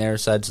 getting their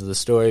sides of the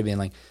story, being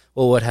like,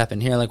 well, what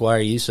happened here? Like, why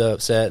are you so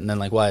upset? And then,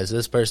 like, why is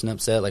this person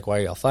upset? Like, why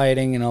are y'all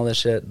fighting and all this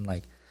shit? And,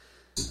 like,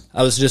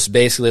 I was just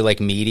basically,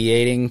 like,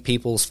 mediating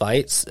people's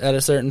fights at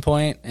a certain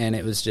point, and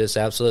it was just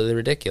absolutely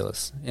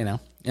ridiculous, you know?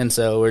 And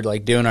so we're,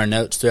 like, doing our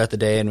notes throughout the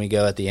day, and we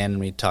go at the end and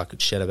we talk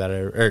shit about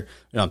it, or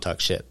we don't talk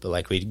shit, but,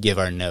 like, we give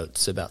our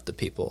notes about the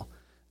people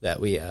that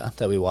we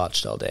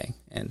watched all day.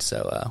 And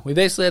so we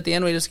basically, at the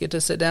end, we just get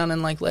to sit down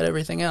and, like, let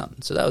everything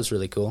out. So that was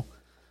really cool.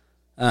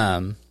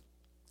 And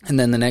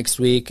then the next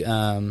week,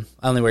 I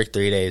only worked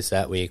 3 days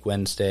that week,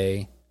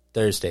 Wednesday,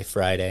 Thursday,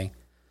 Friday.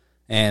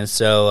 And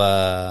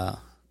so,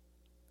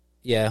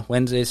 yeah,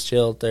 Wednesday's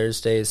chill,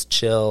 Thursday's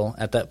chill.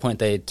 At that point,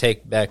 they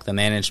take back the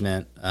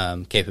management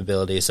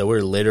capability, so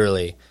we're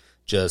literally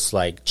just,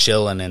 like,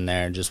 chilling in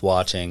there, just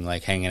watching,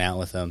 like, hanging out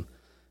with them.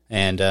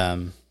 And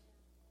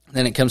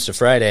then it comes to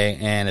Friday,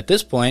 and at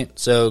this point,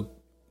 so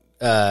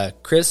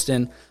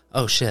Kristen,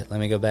 oh, shit, let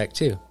me go back,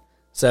 too.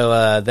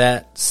 So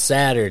that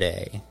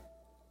Saturday,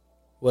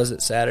 was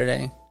it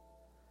Saturday?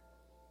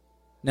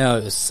 No,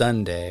 it was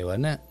Sunday,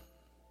 wasn't it?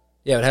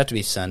 Yeah, it would have to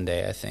be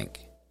Sunday, I think.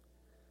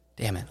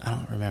 Damn it, I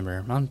don't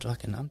remember. I'm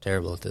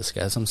terrible at this,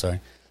 guys. I'm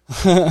sorry.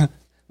 But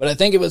I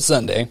think it was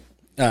Sunday.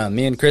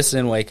 Me and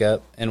Kristen wake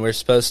up, and we're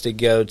supposed to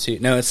go to...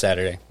 No, it's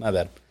Saturday. My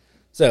bad.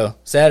 So,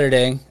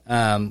 Saturday,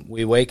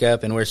 we wake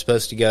up, and we're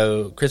supposed to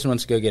go... Kristen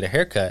wants to go get a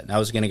haircut, and I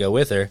was going to go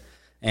with her.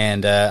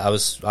 And I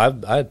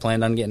had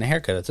planned on getting a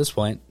haircut at this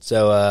point.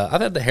 So,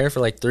 I've had the hair for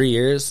like 3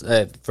 years.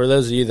 For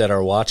those of you that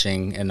are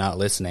watching and not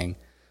listening,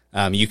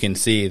 you can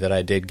see that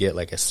I did get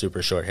like a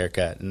super short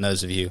haircut. And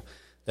those of you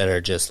that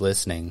are just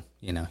listening,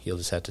 you know, you'll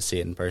just have to see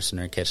it in person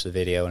or catch the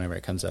video whenever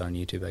it comes out on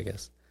YouTube, I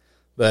guess.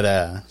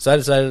 But so I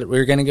decided we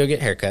were going to go get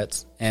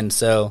haircuts, and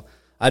so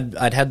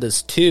I'd had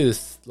this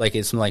tooth, like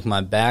it's like my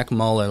back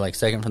molar, like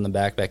second from the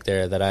back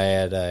there, that I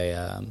had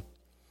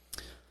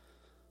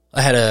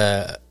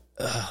a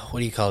what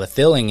do you call it, a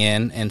filling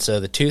in, and so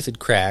the tooth had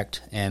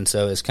cracked, and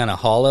so it's kind of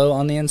hollow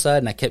on the inside,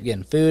 and I kept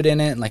getting food in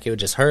it, and like it would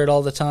just hurt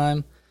all the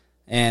time,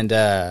 and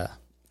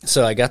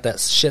so I got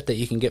that shit that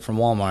you can get from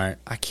Walmart.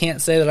 I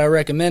can't say that I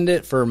recommend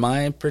it for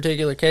my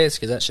particular case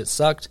because that shit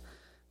sucked.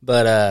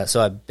 But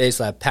so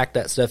I packed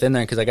that stuff in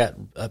there because I got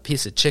a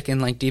piece of chicken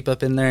like deep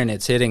up in there, and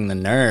it's hitting the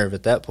nerve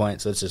at that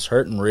point. So it's just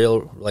hurting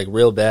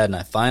real bad. And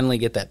I finally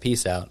get that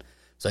piece out.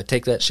 So I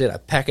take that shit, I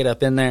pack it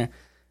up in there,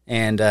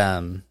 and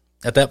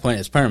at that point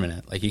it's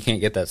permanent. Like you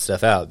can't get that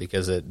stuff out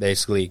because it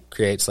basically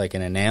creates like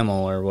an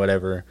enamel or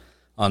whatever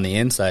on the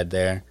inside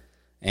there.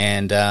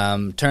 And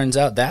turns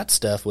out that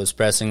stuff was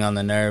pressing on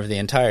the nerve the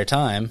entire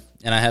time,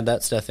 and I had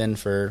that stuff in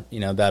for, you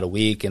know, about a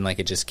week, and like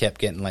it just kept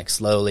getting like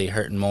slowly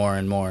hurting more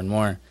and more and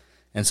more.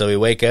 And so we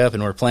wake up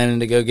and we're planning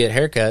to go get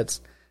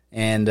haircuts,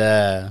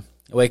 and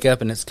wake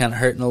up and it's kind of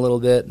hurting a little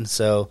bit. And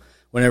so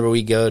whenever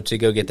we go to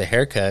go get the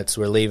haircuts,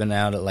 we're leaving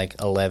out at like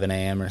 11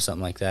 a.m. or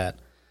something like that.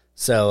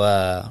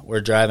 So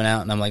we're driving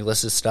out, and I'm like,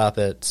 let's just stop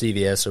at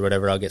CVS or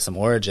whatever. I'll get some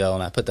Orajel,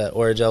 and I put that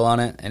Orajel on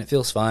it, and it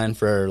feels fine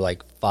for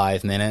like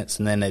 5 minutes,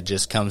 and then it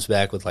just comes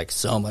back with like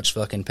so much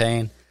fucking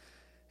pain.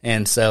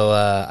 And so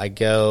I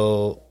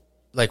go,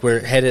 like we're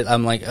headed,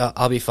 I'm like, oh,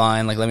 I'll be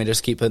fine. Like, let me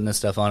just keep putting this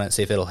stuff on it,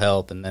 see if it'll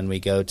help. And then we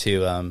go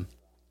to,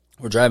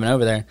 we're driving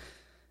over there,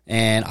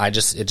 and it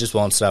just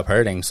won't stop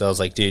hurting. So I was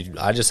like, dude,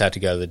 I just have to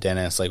go to the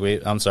dentist. Like,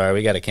 I'm sorry,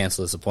 we got to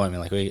cancel this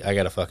appointment. Like, I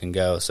got to fucking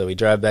go. So we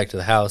drive back to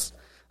the house.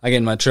 I get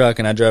in my truck,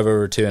 and I drive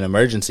over to an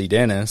emergency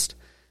dentist,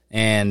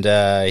 and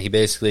he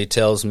basically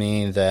tells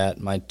me that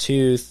my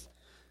tooth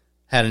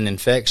had an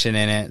infection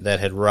in it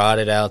that had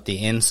rotted out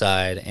the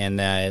inside, and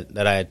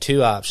that I had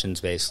two options,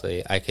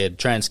 basically. I could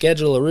try and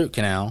schedule a root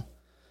canal,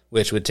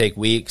 which would take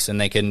weeks, and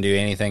they couldn't do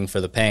anything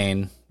for the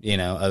pain, you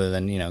know, other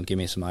than, you know, give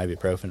me some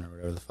ibuprofen or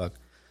whatever the fuck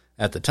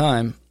at the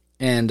time,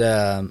 and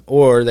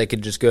or they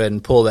could just go ahead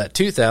and pull that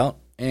tooth out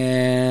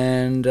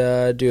and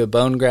do a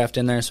bone graft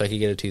in there so I could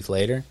get a tooth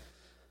later.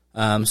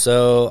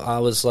 So I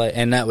was like,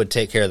 and that would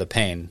take care of the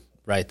pain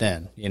right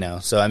then, you know.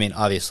 So, I mean,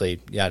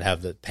 obviously, yeah, I'd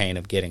have the pain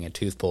of getting a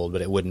tooth pulled,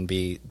 but it wouldn't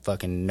be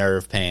fucking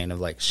nerve pain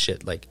of like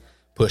shit, like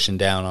pushing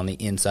down on the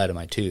inside of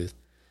my tooth.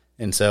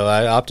 And so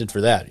I opted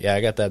for that. Yeah, I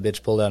got that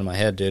bitch pulled out of my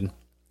head, dude.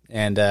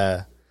 And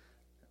I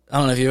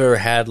don't know if you've ever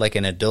had like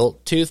an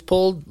adult tooth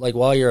pulled, like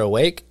while you're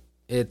awake.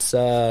 It's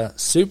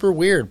super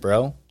weird,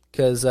 bro,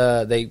 because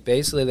they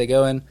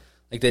go in,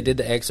 Like, they did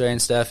the x-ray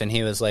and stuff, and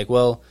he was like,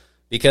 well,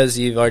 because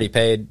you've already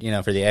paid,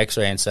 for the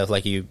x-ray and stuff,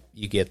 like, you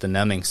get the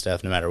numbing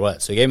stuff no matter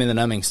what. So he gave me the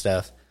numbing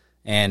stuff,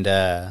 and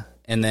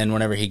then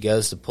whenever he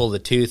goes to pull the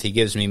tooth, he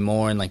gives me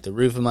more in, like, the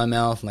roof of my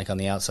mouth and, like, on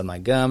the outside of my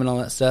gum and all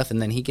that stuff,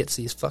 and then he gets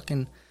these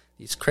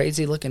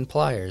crazy-looking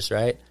pliers,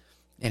 right?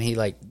 And he,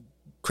 like,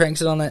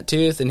 cranks it on that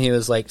tooth, and he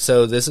was like,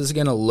 so this is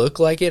going to look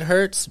like it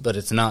hurts, but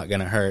it's not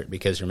going to hurt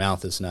because your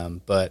mouth is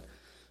numb, but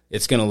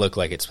it's going to look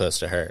like it's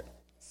supposed to hurt.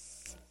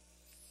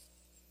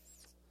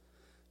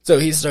 So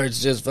he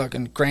starts just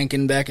fucking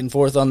cranking back and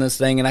forth on this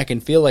thing, and I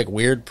can feel, like,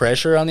 weird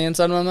pressure on the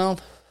inside of my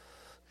mouth.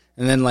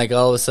 And then, like,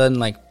 all of a sudden,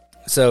 like,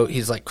 so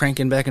he's, like,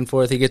 cranking back and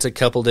forth. He gets a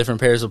couple different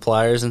pairs of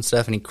pliers and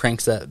stuff, and he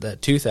cranks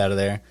that tooth out of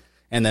there,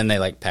 and then they,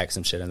 like, pack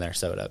some shit in there,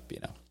 sew it up,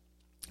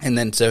 And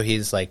then so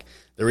he's like,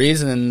 the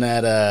reason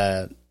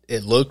that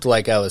it looked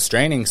like I was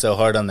straining so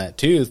hard on that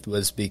tooth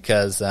was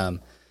because, so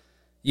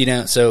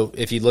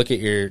if you look at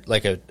your,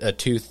 like, a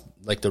tooth,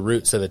 like the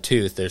roots of a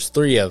tooth, there's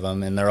 3 of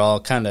them, and they're all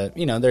kind of,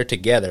 they're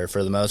together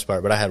for the most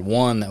part, but I had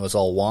one that was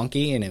all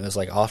wonky, and it was,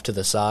 like, off to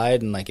the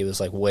side, and, like, it was,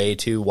 like, way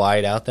too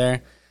wide out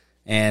there,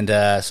 and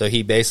so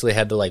he basically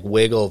had to, like,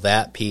 wiggle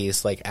that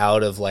piece, like,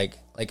 out of, like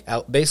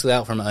out, basically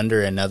out from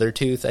under another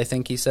tooth, I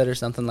think he said, or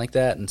something like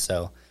that, and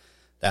so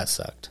that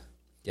sucked.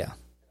 Yeah.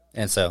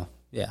 And so,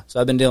 yeah. So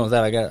I've been dealing with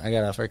that. I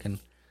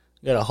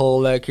got a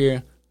hole back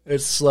here.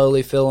 It's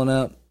slowly filling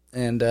up.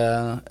 And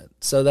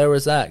so there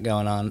was that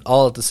going on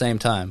all at the same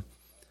time.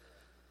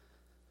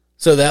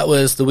 So that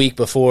was the week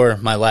before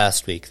my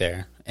last week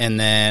there. And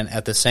then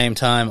at the same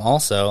time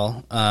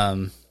also,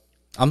 I'm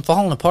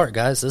falling apart,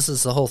 guys. This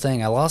is the whole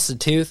thing. I lost a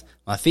tooth.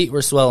 My feet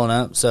were swelling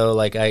up. So,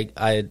 like,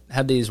 I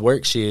had these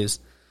work shoes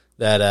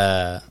that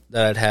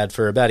I'd had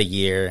for about a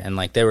year, and,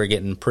 like, they were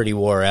getting pretty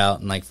wore out,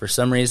 and, like, for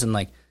some reason,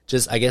 like,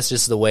 I guess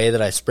just the way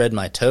that I spread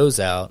my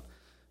toes out,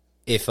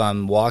 if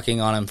I'm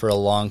walking on them for a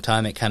long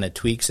time, it kind of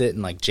tweaks it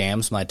and, like,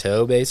 jams my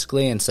toe,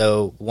 basically, and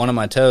so one of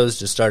my toes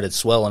just started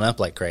swelling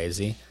up like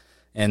crazy,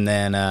 and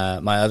then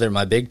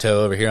my big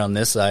toe over here on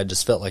this side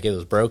just felt like it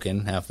was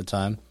broken half the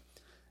time,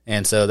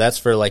 and so that's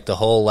for, like, the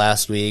whole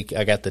last week.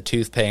 I got the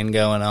tooth pain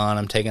going on.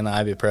 I'm taking the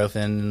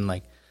ibuprofen, and,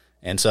 like,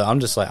 and so I'm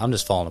just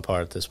falling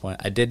apart at this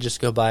point. I did just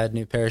go buy a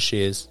new pair of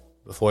shoes.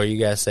 Before you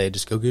guys say,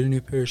 just go get a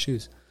new pair of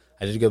shoes.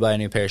 I did go buy a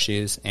new pair of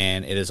shoes,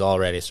 and it is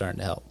already starting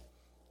to help.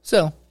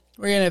 So,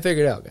 we're going to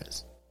figure it out,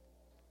 guys.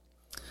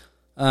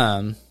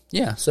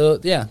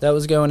 That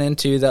was going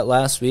into that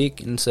last week,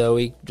 and so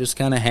we just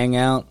kind of hang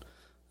out,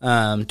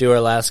 do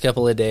our last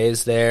couple of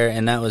days there,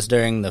 and that was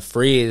during the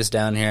freeze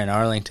down here in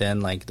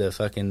Arlington. Like, the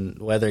fucking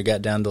weather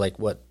got down to, like,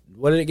 what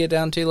did it get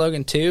down to,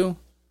 Logan? 2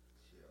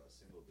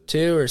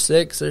 or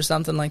 6 or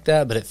something like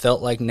that, but it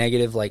felt like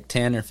negative, like,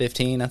 10 or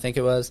 15, I think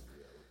it was.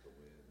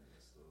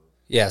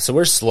 Yeah, so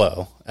we're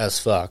slow as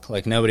fuck.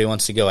 Like, nobody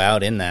wants to go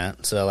out in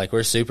that. So, like,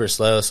 we're super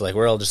slow. So, like,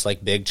 we're all just,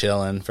 like, big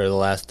chilling for the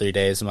last 3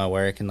 days of my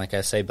work. And, like,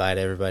 I say bye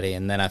to everybody.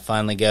 And then I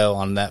finally go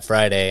on that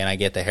Friday and I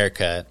get the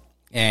haircut.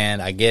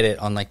 And I get it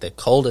on, like, the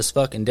coldest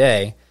fucking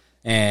day.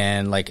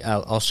 And, like,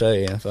 I'll show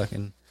you.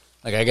 Fucking,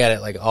 like, I got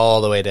it, like,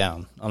 all the way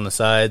down on the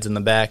sides and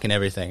the back and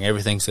everything.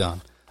 Everything's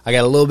gone. I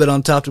got a little bit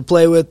on top to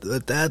play with,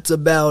 but that's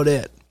about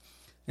it.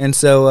 And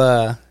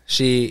so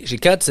she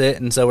cuts it.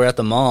 And so we're at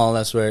the mall.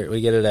 That's where we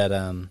get it at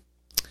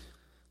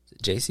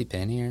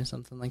JCPenney or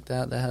something like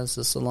that has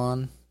the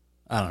salon.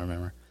 I don't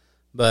remember.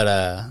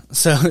 But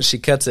so she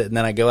cuts it, and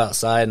then I go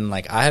outside, and,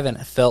 like, I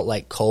haven't felt,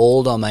 like,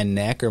 cold on my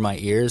neck or my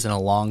ears in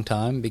a long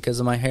time because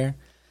of my hair.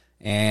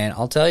 And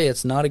I'll tell you,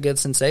 it's not a good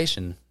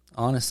sensation,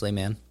 honestly,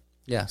 man.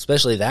 Yeah,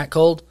 especially that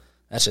cold.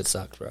 That shit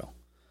sucked, bro.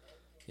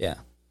 Yeah.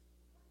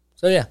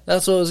 So, yeah,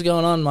 that's what was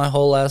going on my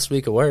whole last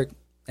week of work.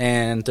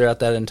 And throughout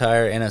that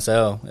entire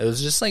NSO, it was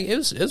just, like, it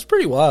was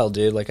pretty wild,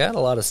 dude. Like, I had a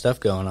lot of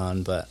stuff going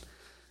on, but...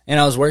 And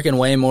I was working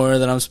way more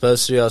than I'm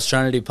supposed to. I was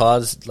trying to do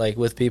pods, like,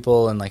 with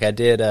people, and, like, I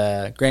did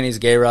Granny's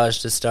Garage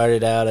to start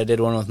it out. I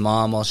did one with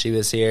Mom while she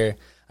was here.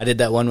 I did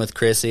that one with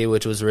Chrissy,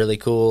 which was really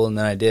cool, and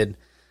then I did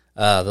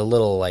the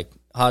little, like,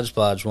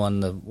 hodgepodge one,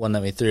 the one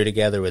that we threw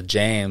together with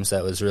James.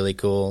 That was really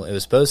cool. It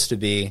was supposed to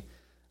be,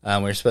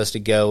 we were supposed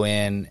to go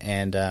in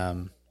and, I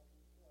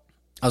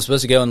was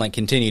supposed to go and, like,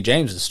 continue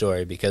James's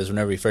story, because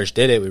whenever we first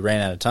did it, we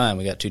ran out of time.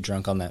 We got too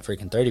drunk on that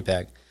freaking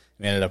 30-pack.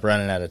 We ended up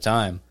running out of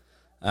time.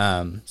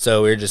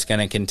 So we were just going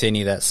to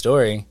continue that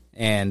story,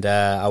 and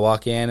I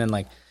walk in, and,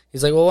 like,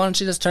 he's like, well, why don't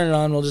you just turn it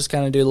on? We'll just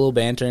kind of do a little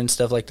banter and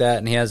stuff like that.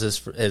 And he has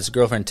his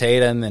girlfriend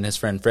Tatum and his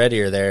friend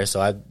Freddie are there,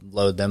 so I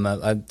load them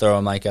up. I throw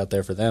a mic out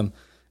there for them.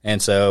 And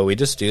so we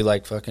just do,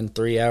 like, fucking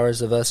 3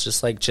 hours of us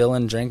just, like,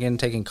 chilling, drinking,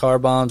 taking car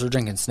bombs. We're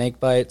drinking snake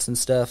bites and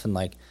stuff, and,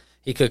 like,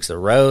 he cooks a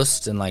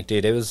roast, and, like,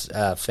 dude, it was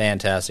a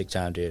fantastic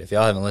time, dude. If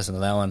y'all haven't listened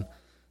to that one,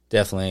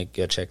 definitely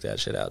go check that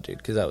shit out, dude,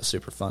 because that was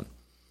super fun.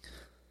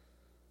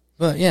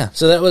 But, yeah,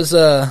 so that was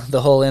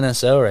the whole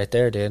NSO right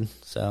there, dude.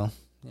 So,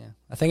 yeah,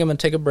 I think I'm going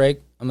to take a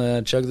break. I'm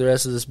going to chug the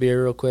rest of this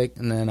beer real quick,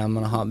 and then I'm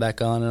going to hop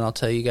back on, and I'll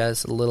tell you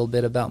guys a little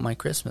bit about my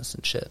Christmas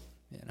and shit,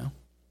 you know.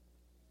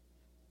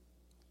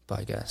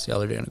 Bye, guys.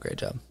 Y'all are doing a great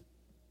job.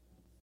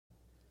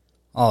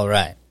 All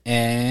right.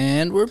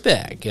 And we're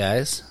back,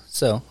 guys.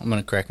 So I'm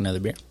going to crack another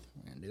beer.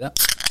 I'm going to do that.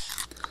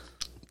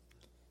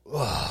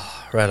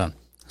 Oh, right on.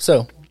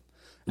 So,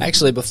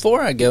 actually,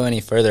 before I go any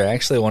further, I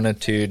actually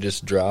wanted to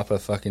just drop a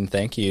fucking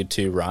thank you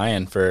to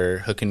Ryan for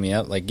hooking me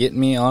up, like getting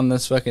me on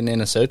this fucking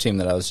NSO team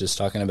that I was just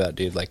talking about,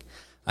 dude. Like,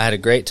 I had a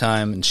great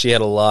time, and she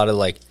had a lot of,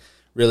 like,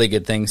 really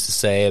good things to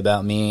say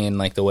about me and,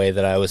 like, the way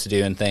that I was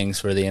doing things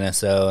for the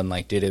NSO, and,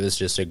 like, dude, it was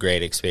just a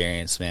great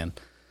experience, man.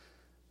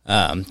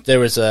 There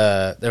was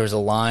a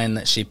line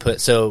that she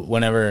put. So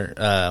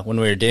whenever when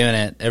we were doing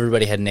it,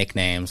 everybody had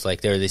nicknames. Like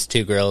there were these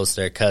two girls,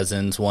 they're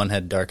cousins. One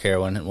had dark hair,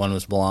 one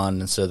was blonde,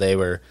 and so they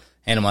were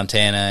Hannah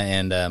Montana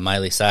and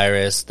Miley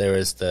Cyrus. There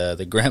was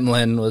the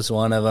Gremlin was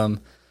one of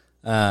them.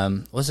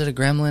 Was it a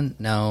Gremlin?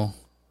 No,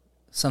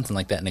 something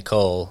like that.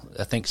 Nicole,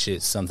 I think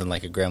she's something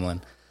like a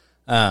Gremlin.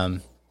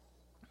 And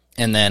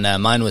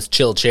then mine was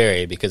Chill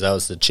Cherry because I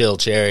was the chill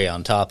cherry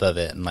on top of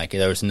it, and like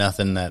there was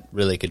nothing that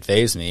really could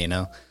faze me, you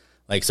know.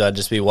 Like, so I'd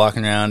just be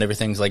walking around,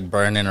 everything's, like,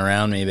 burning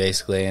around me,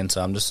 basically, and so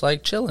I'm just,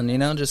 like, chilling, you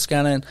know, just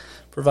kind of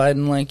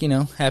providing, like, you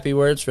know, happy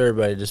words for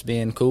everybody, just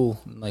being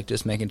cool, like,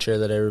 just making sure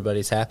that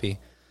everybody's happy.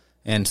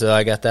 And so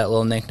I got that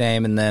little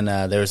nickname, and then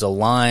there was a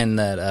line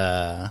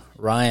that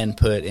Ryan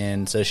put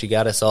in, so she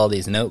got us all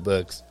these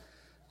notebooks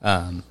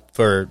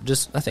for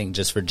just, I think,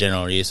 just for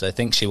general use. I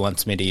think she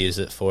wants me to use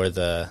it for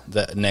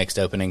the next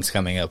openings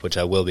coming up, which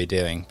I will be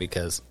doing,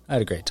 because I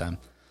had a great time.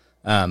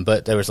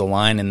 But there was a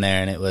line in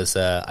there, and it was,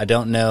 I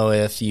don't know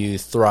if you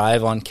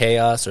thrive on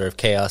chaos or if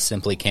chaos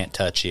simply can't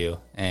touch you.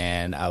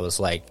 And I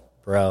was like,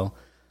 bro,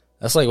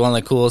 that's like one of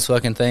the coolest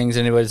fucking things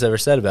anybody's ever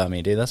said about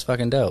me, dude. That's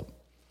fucking dope.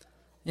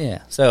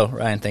 Yeah. So,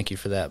 Ryan, thank you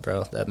for that,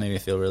 bro. That made me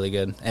feel really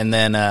good. And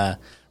then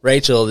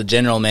Rachel, the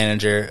general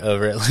manager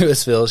over at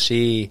Louisville,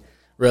 she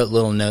wrote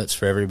little notes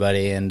for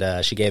everybody, and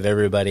she gave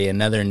everybody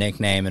another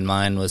nickname, and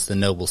mine was the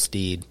Noble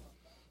Steed.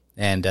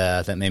 And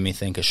that made me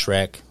think of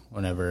Shrek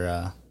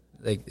whenever...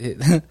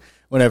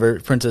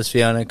 whenever Princess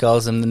Fiona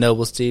calls him the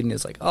Noble Steed, and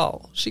it's like,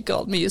 oh, she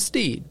called me a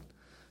steed.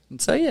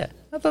 And so, yeah,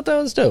 I thought that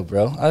was dope,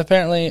 bro. I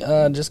apparently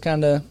just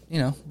kind of, you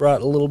know,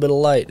 brought a little bit of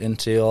light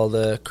into all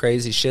the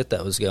crazy shit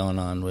that was going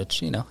on,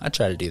 which, you know, I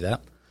try to do that.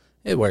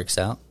 It works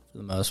out for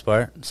the most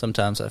part.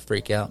 Sometimes I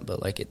freak out,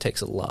 but, like, it takes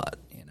a lot,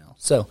 you know.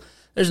 So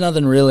there's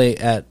nothing really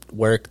at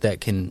work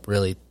that can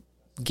really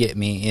get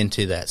me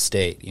into that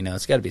state, you know.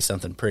 It's got to be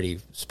something pretty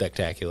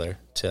spectacular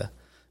to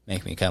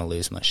make me kind of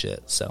lose my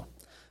shit, so...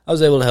 I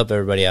was able to help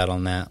everybody out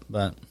on that,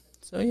 but,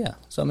 so yeah,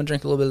 so I'm going to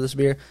drink a little bit of this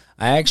beer.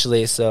 I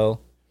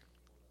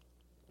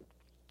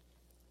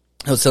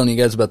was telling you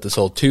guys about this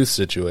whole tooth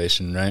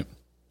situation, right?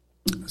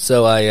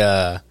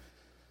 So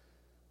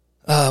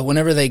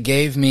whenever they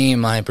gave me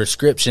my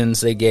prescriptions,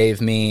 they gave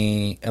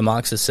me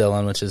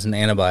amoxicillin, which is an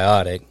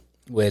antibiotic,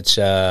 which,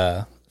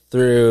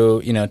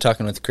 through, you know,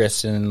 talking with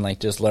Kristen,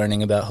 like just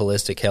learning about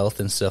holistic health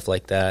and stuff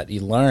like that,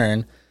 you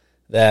learn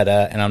that,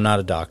 and I'm not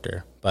a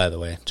doctor, by the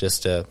way,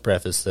 just to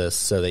preface this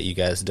so that you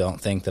guys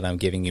don't think that I'm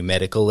giving you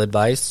medical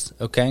advice,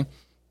 okay?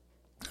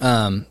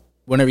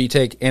 Whenever you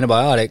take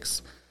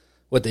antibiotics,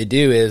 what they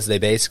do is they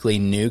basically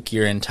nuke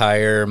your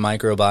entire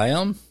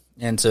microbiome,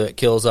 and so it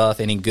kills off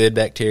any good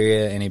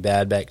bacteria, any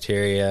bad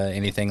bacteria,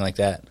 anything like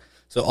that.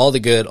 So all the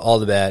good, all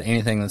the bad,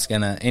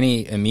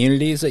 any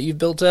immunities that you've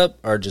built up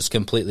are just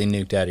completely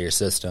nuked out of your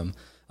system,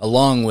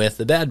 along with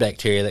the bad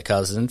bacteria that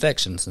causes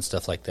infections and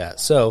stuff like that.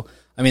 So,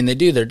 I mean, they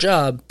do their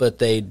job, but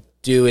they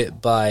do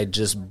it by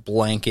just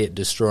blanket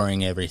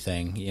destroying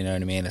everything, you know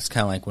what I mean? It's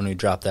kind of like when we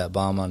dropped that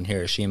bomb on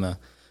Hiroshima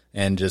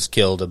and just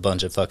killed a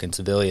bunch of fucking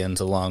civilians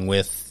along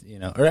with, you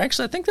know, or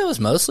actually I think that was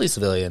mostly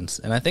civilians,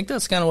 and I think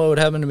that's kind of what would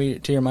happen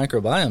to your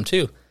microbiome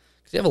too,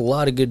 because you have a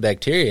lot of good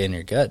bacteria in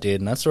your gut,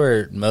 dude, and that's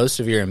where most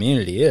of your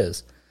immunity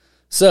is.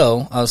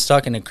 So I was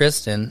talking to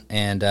Kristen,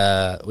 and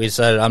we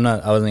decided I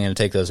wasn't going to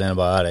take those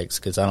antibiotics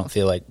because I don't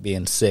feel like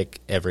being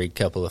sick every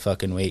couple of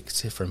fucking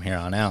weeks from here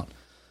on out.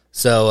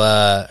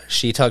 So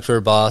she talked to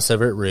her boss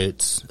over at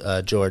Roots,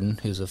 Jordan,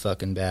 who's a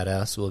fucking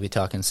badass. We'll be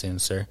talking soon,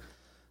 sir.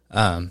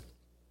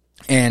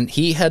 And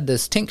he had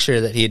this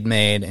tincture that he'd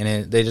made,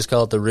 and they just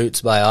call it the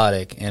Roots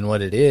Biotic. And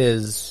what it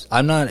is,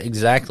 I'm not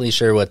exactly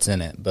sure what's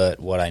in it,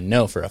 but what I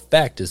know for a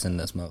fact is in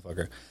this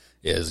motherfucker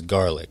is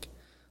garlic.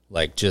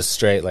 Like, just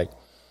straight, like,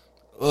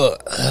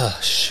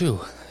 shoo.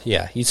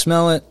 Yeah, you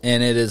smell it,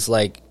 and it is,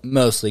 like,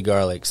 mostly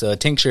garlic. So a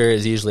tincture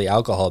is usually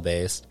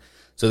alcohol-based.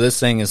 So this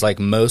thing is like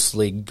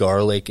mostly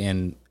garlic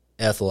and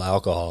ethyl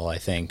alcohol, I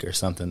think, or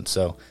something.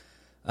 So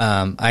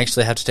I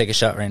actually have to take a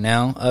shot right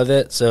now of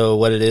it. So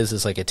what it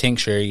is like a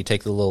tincture. You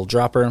take the little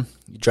dropper,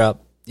 you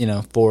drop,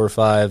 4 or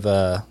 5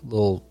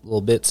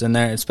 little bits in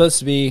there. It's supposed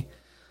to be,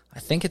 I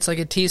think it's like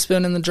a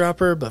teaspoon in the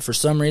dropper, but for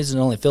some reason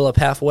it only fill up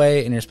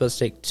halfway, and you're supposed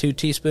to take 2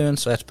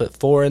 teaspoons, so I have to put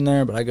 4 in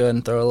there, but I go ahead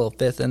and throw a little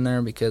 5th in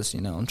there because,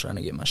 I'm trying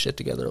to get my shit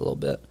together a little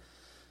bit.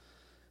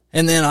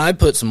 And then I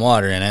put some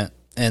water in it.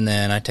 And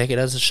then I take it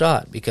as a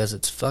shot because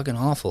it's fucking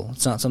awful.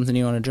 It's not something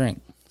you want to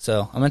drink.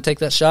 So I'm going to take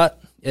that shot.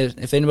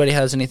 If anybody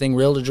has anything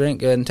real to drink,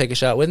 go ahead and take a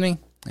shot with me.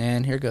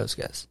 And here goes,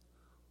 guys.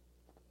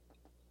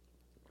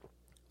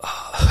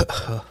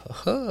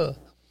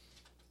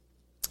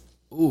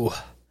 Ooh,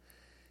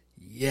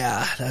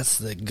 yeah, that's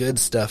the good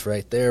stuff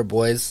right there,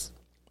 boys.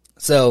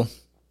 So,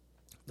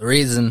 the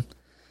reason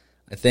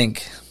I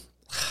think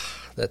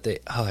that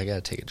I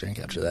gotta take a drink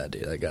after that,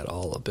 dude. I got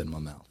all up in my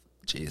mouth.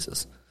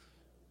 Jesus.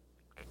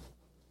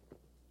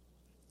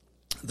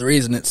 The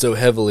reason it's so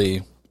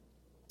heavily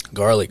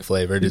garlic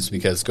flavored is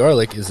because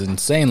garlic is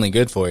insanely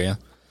good for you.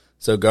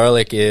 So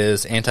garlic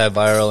is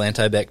antiviral,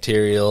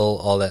 antibacterial,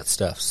 all that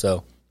stuff.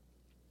 So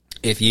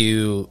if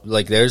you,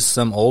 like, there's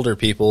some older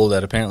people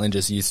that apparently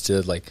just used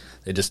to, like,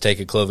 they just take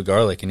a clove of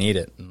garlic and eat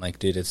it. And, like,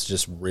 dude, it's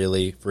just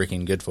really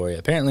freaking good for you.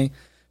 Apparently,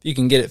 if you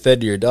can get it fed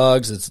to your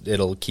dogs,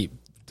 it'll keep,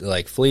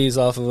 like, fleas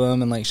off of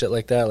them and, like, shit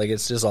like that. Like,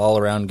 it's just all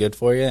around good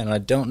for you. And I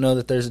don't know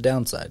that there's a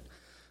downside.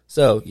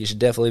 So you should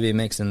definitely be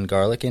mixing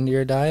garlic into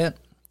your diet.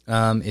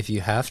 If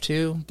you have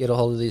to, get a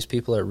hold of these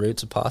people at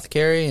Roots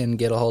Apothecary and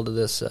get a hold of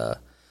this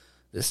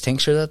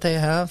tincture that they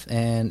have,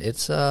 and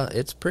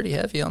it's pretty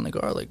heavy on the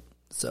garlic.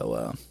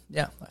 So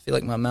yeah, I feel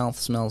like my mouth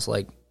smells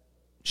like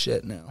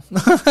shit now.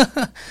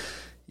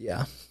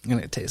 Yeah, I'm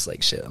gonna taste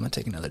like shit. I'm gonna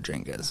take another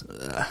drink, guys.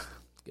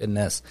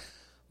 Goodness,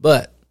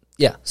 but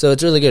yeah, so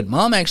it's really good.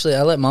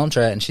 I let Mom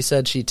try it, and she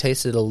said she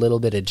tasted a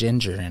little bit of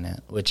ginger in it,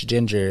 which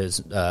ginger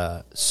is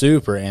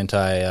super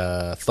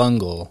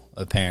anti-fungal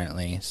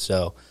apparently.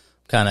 So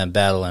kind of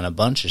battling a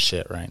bunch of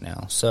shit right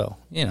now. So,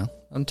 you know,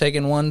 I'm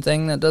taking one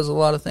thing that does a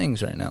lot of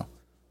things right now.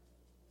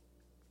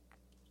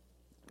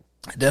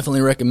 I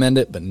definitely recommend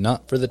it, but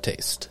not for the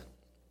taste.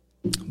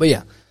 But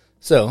yeah,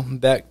 so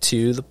back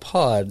to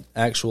the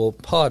actual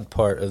pod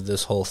part of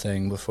this whole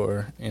thing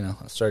before, you know,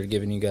 I started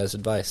giving you guys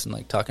advice and,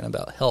 like, talking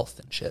about health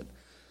and shit.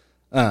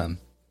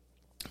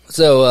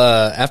 So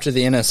after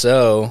the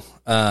NSO,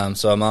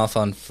 so I'm off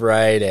on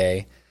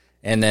Friday,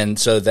 and then,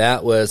 so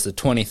that was the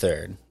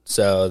 23rd.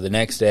 So the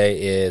next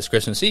day is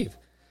Christmas Eve.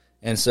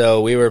 And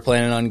so we were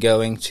planning on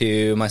going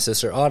to my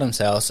sister Autumn's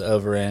house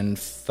over in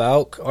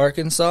Fouke,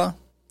 Arkansas,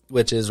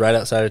 which is right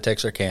outside of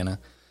Texarkana.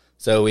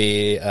 So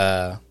we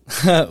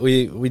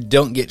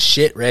don't get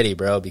shit ready,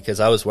 bro, because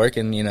I was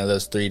working, you know,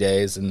 those 3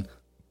 days, and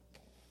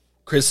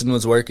Kristen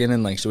was working,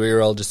 and, like, so we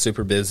were all just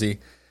super busy.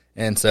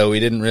 And so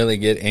we didn't really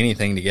get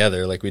anything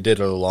together. Like, we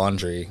did our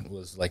laundry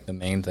was, like, the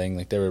main thing.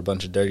 Like, there were a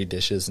bunch of dirty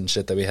dishes and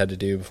shit that we had to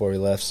do before we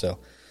left, so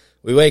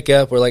we wake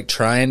up, we're, like,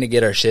 trying to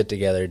get our shit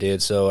together,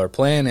 dude. So our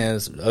plan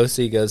is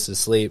OC goes to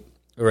sleep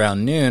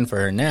around noon for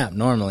her nap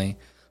normally.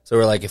 So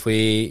we're like, if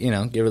we, you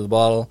know, give her the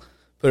bottle,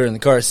 put her in the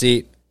car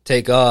seat,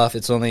 take off,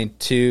 it's only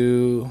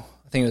 3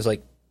 hours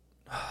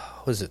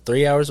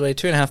away?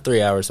 2.5,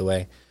 3 hours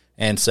away.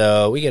 And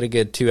so we get a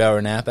good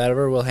 2-hour nap out of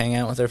her. We'll hang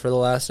out with her for the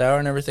last hour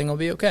and everything will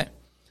be okay.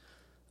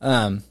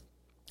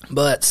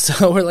 But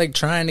so we're, like,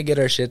 trying to get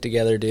our shit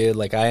together, dude.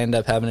 Like, I end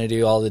up having to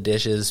do all the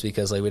dishes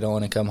because, like, we don't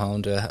want to come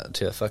home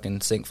to a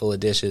fucking sink full of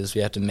dishes. We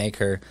have to make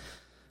her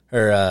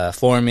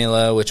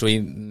formula, which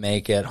we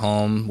make at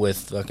home with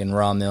fucking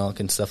raw milk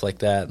and stuff like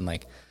that. And,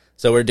 like,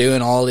 so we're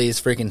doing all these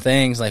freaking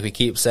things, like we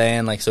keep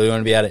saying, like, so we want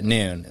to be out at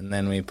noon, and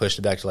then we pushed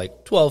it back to,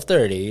 like,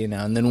 12:30, you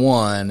know, and then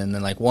 1, and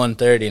then, like,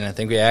 1:30, and I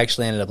think we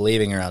actually ended up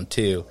leaving around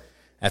 2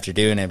 after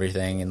doing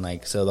everything. And,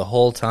 like, so the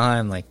whole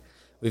time, like,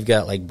 we've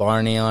got, like,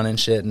 Barney on and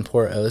shit, and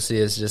poor Osie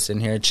is just in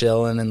here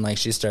chilling, and, like,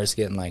 she starts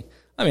getting, like,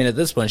 I mean, at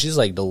this point, she's,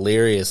 like,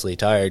 deliriously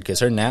tired, because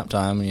her nap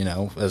time, you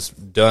know, is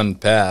done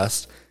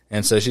past,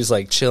 and so she's,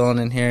 like, chilling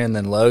in here, and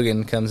then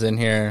Logan comes in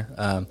here.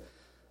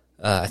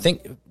 I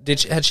think,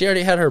 had she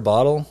already had her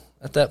bottle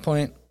at that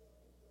point?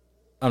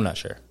 I'm not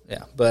sure,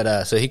 yeah,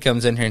 but, so he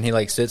comes in here, and he,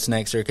 like, sits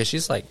next to her, because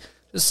she's, like,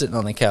 just sitting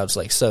on the couch,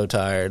 like, so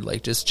tired,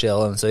 like, just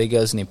chilling, so he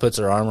goes and he puts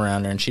her arm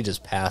around her, and she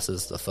just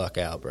passes the fuck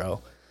out,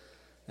 bro.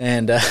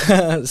 And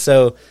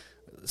so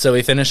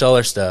we finish all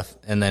our stuff,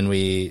 and then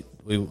we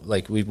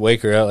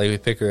wake her up, like, we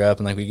pick her up,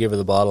 and, like, we give her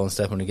the bottle and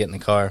stuff when we get in the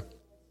car,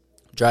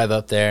 drive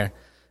up there,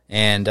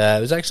 and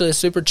it was actually a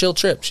super chill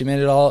trip. She made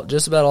it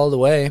just about all the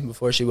way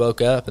before she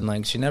woke up, and,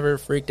 like, she never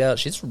freaked out.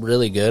 She's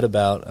really good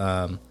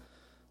about,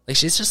 like,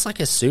 she's just,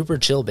 like, a super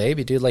chill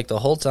baby, dude. Like, the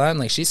whole time,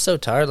 like, she's so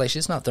tired, like,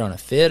 she's not throwing a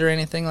fit or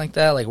anything like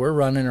that. Like, we're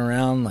running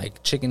around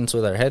like chickens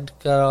with our head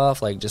cut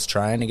off, like, just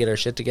trying to get our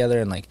shit together,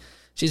 and, like,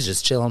 she's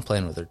just chilling,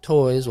 playing with her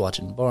toys,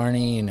 watching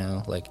Barney, you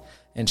know, like,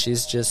 and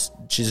she's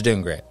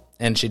doing great.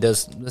 And she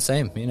does the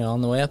same, you know,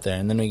 on the way up there.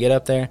 And then we get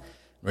up there,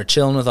 we're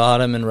chilling with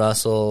Autumn and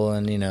Russell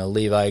and, you know,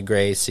 Levi,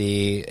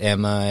 Gracie,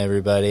 Emma,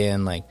 everybody.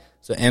 And, like,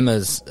 so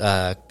Emma's,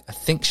 I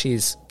think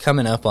she's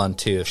coming up on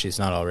 2 if she's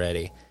not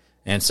already.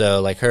 And so,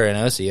 like, her and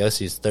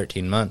Osie's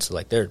 13 months, so,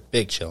 like, they're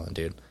big chilling,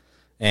 dude.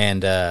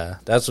 And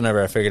that's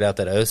whenever I figured out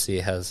that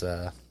Osie has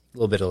a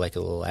little bit of, like, a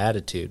little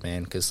attitude,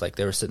 man, because, like,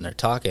 they were sitting there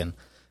talking.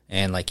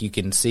 And, like, you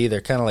can see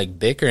they're kind of, like,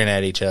 bickering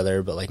at each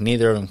other, but, like,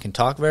 neither of them can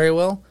talk very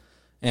well.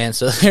 And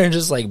so they're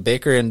just, like,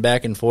 bickering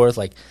back and forth,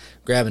 like,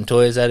 grabbing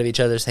toys out of each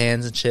other's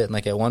hands and shit. And,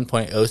 like, at one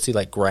point, Osie,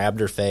 like, grabbed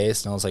her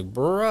face. And I was like,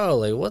 bro,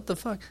 like, what the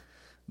fuck?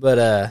 But,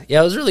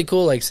 yeah, it was really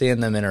cool, like, seeing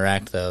them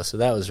interact, though. So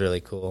that was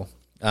really cool.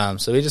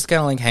 So we just kind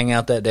of, like, hang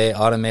out that day.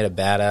 Autumn made a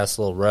badass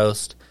little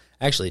roast.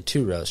 Actually,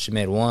 2 roasts. She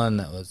made one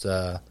that was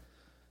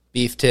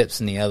beef tips,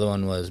 and the other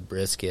one was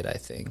brisket, I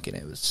think, and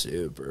it was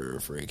super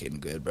freaking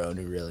good, bro, and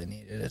we really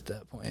needed it at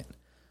that point.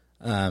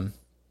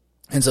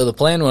 And so the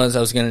plan was I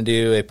was going to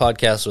do a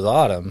podcast with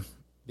Autumn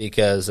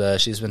because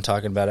she's been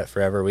talking about it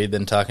forever. We've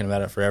been talking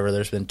about it forever.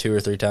 There's been 2 or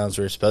 3 times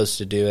we were supposed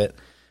to do it,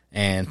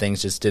 and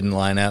things just didn't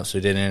line up, so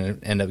we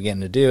didn't end up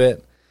getting to do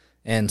it.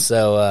 And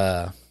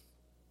so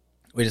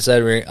we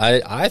decided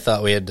I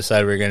thought we had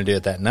decided we were going to do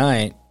it that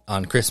night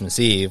on Christmas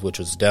Eve, which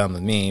was dumb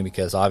of me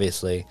because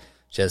obviously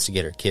she has to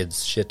get her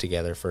kids' shit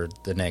together for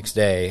the next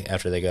day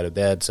after they go to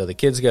bed. So the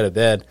kids go to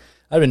bed.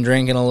 I'd been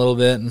drinking a little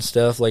bit and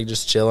stuff, like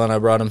just chilling. I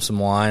brought them some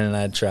wine and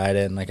I'd tried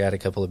it, and like I had a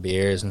couple of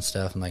beers and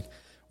stuff, and like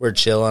we're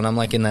chilling. I'm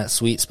like in that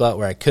sweet spot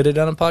where I could have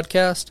done a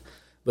podcast,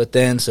 but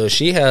then so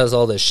she has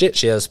all this shit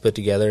she has put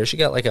together. She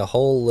got like a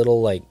whole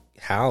little like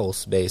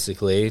house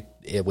basically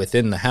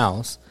within the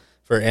house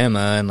for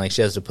Emma, and like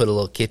she has to put a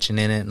little kitchen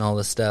in it and all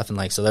this stuff, and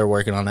like so they're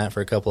working on that for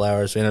a couple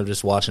hours. We ended up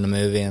just watching a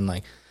movie, and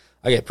like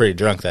I get pretty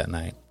drunk that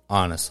night,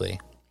 honestly,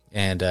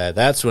 and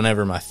that's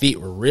whenever my feet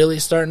were really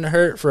starting to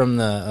hurt from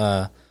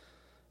the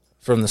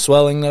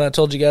swelling that I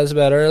told you guys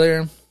about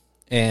earlier,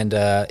 and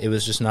it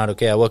was just not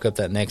okay. I woke up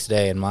that next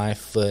day, and my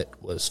foot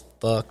was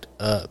fucked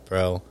up,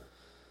 bro.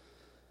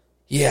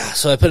 Yeah,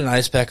 so I put an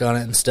ice pack on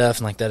it and stuff,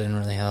 and like that didn't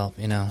really help,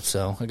 you know.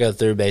 So I go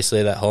through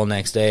basically that whole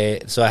next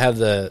day. So I have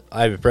the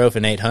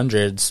ibuprofen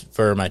 800s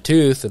for my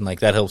tooth, and like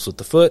that helps with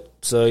the foot.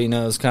 So, you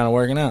know, it's kind of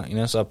working out, you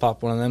know. So I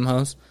pop one of them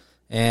hoes,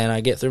 and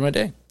I get through my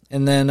day.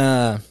 And then,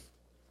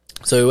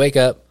 so we wake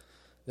up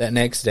that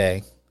next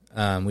day.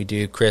 We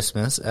do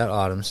Christmas at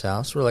Autumn's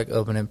house. We're like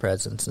opening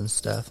presents and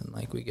stuff, and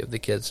like we give the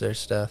kids their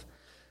stuff.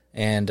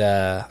 And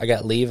I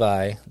got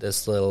Levi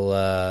this little.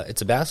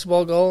 It's a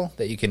basketball goal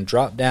that you can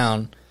drop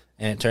down,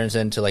 and it turns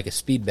into like a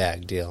speed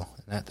bag deal.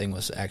 And that thing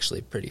was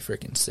actually pretty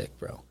freaking sick,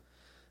 bro.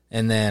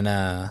 And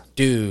then,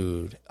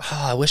 dude,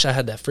 I wish I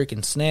had that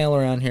freaking snail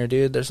around here,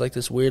 dude. There's like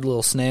this weird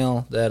little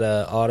snail that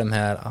Autumn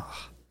had.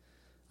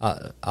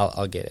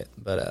 I'll get it,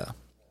 but.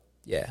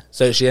 Yeah,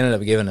 so she ended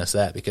up giving us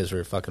that because we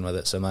were fucking with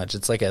it so much.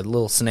 It's like a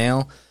little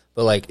snail,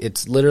 but like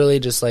it's literally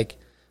just like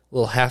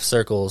little half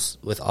circles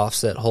with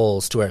offset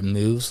holes to where it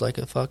moves like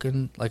a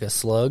fucking like a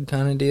slug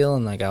kind of deal.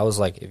 And like I was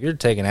like, if you're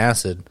taking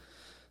acid,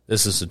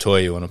 this is the toy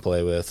you want to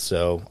play with.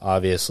 So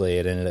obviously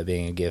it ended up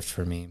being a gift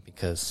for me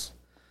because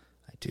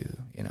I do,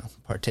 you know,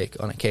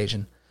 partake on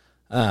occasion.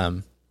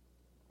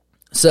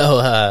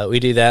 So we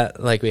do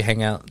that, like we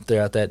hang out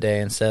throughout that day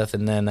and stuff,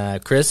 and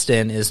then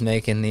Kristen's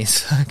making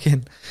these,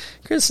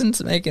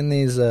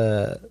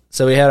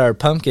 so we had our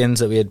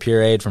pumpkins that we had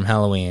pureed from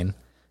Halloween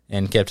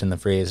and kept in the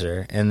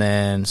freezer, and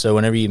then, so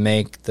whenever you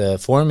make the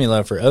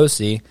formula for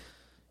OC,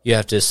 you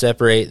have to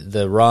separate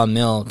the raw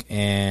milk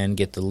and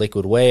get the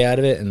liquid whey out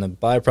of it, and the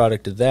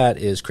byproduct of that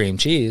is cream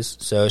cheese,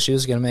 so she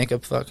was going to make a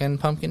fucking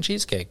pumpkin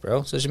cheesecake,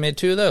 bro, so she made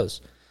 2 of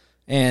those,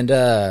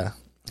 and,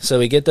 so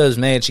we get those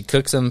made. She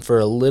cooks them for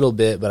a little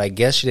bit, but I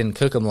guess she didn't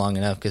cook them long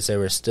enough because they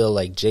were still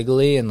like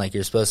jiggly, and like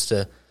you're supposed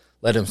to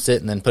let them sit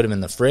and then put them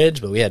in the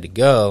fridge, but we had to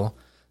go.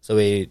 So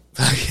we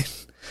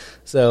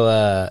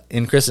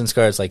in Kristen's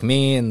car, it's like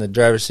me in the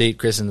driver's seat,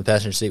 Chris in the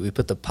passenger seat. We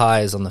put the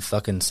pies on the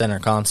fucking center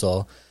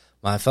console.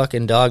 My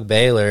fucking dog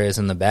Baylor is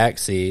in the back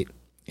seat,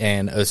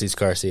 and OC's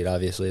car seat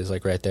obviously is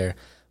like right there.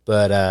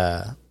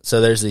 But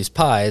so there's these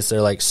pies.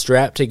 They're like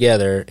strapped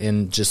together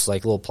in just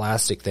like little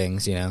plastic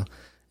things, you know.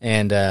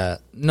 And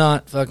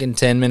not fucking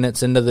 10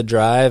 minutes into the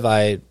drive,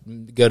 I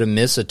go to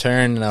miss a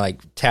turn, and I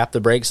like tap the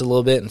brakes a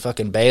little bit, and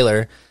fucking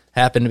Baylor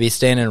happened to be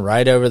standing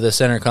right over the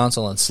center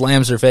console and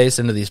slams her face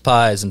into these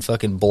pies and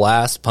fucking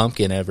blasts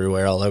pumpkin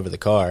everywhere all over the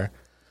car.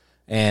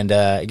 And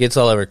it gets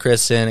all over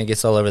Kristen, it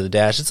gets all over the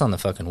dash. It's on the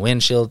fucking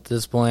windshield at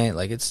this point.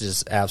 Like, it's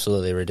just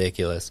absolutely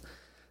ridiculous.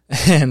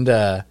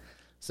 And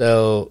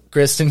so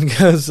Kristen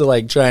goes to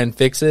like try and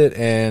fix it,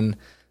 and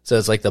so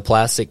it's like the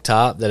plastic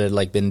top that had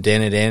like been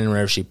dented in, and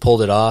whenever she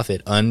pulled it off,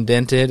 it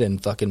undented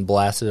and fucking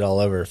blasted it all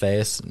over her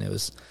face. And it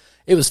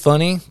was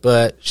funny,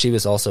 but she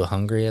was also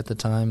hungry at the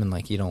time, and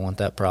like you don't want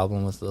that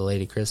problem with the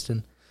lady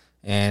Kristen.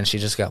 And she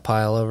just got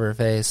pie all over her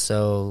face,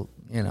 so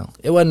you know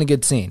it wasn't a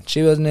good scene.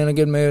 She wasn't in a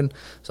good mood,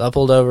 so I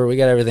pulled over. We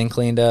got everything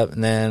cleaned up,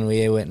 and then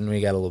we went and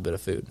we got a little bit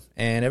of food,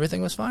 and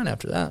everything was fine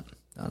after that.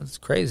 It's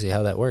crazy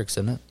how that works,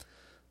 isn't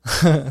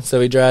it? So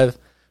we drive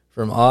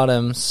from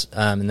Autumn's,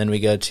 and then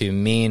we go to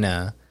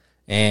Mina.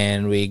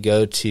 And we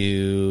go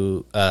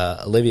to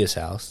Olivia's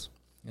house,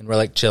 and we're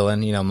like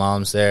chilling. You know,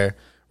 Mom's there.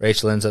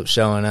 Rachel ends up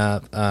showing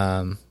up.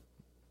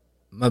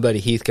 My buddy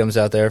Heath comes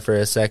out there for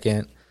a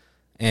second,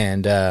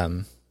 and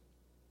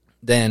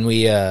then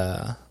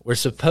we're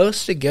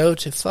supposed to go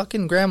to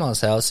fucking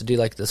Grandma's house to do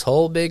like this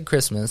whole big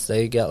Christmas.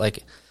 They got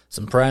like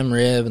some prime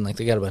rib, and like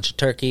they got a bunch of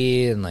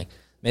turkey, and like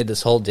made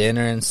this whole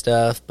dinner and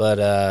stuff.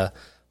 But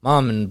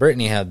Mom and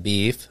Brittany have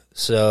beef,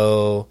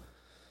 so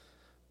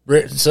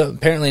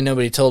apparently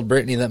nobody told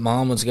Brittany that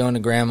Mom was going to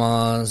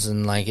Grandma's,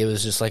 and like it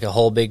was just like a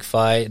whole big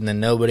fight, and then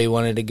nobody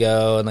wanted to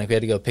go, and like we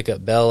had to go pick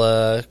up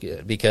Bella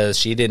because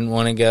she didn't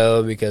want to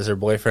go because her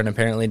boyfriend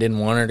apparently didn't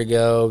want her to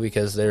go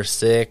because they're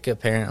sick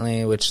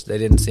apparently, which they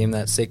didn't seem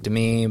that sick to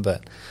me,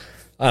 but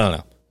I don't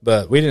know.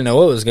 But we didn't know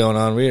what was going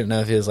on. We didn't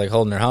know if he was, like,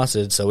 holding her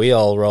hostage. So we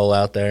all roll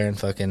out there and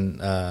fucking,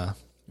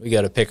 we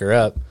go to pick her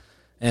up.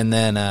 And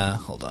then,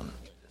 hold on.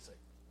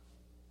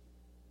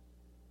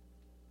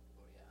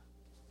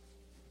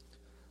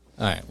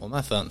 All right, well,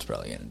 my phone's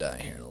probably going to die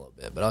here in a little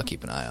bit, but I'll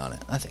keep an eye on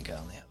it. I think I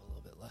only have a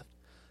little bit left.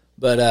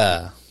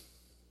 But,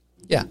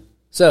 yeah.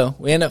 So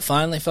we end up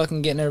finally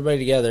fucking getting everybody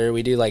together.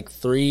 We do, like,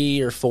 3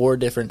 or 4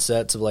 different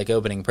sets of, like,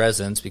 opening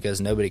presents because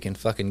nobody can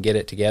fucking get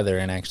it together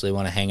and actually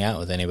want to hang out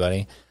with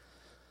anybody.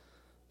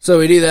 So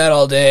we do that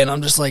all day, and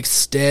I'm just, like,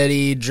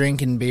 steady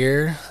drinking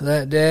beer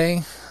that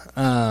day.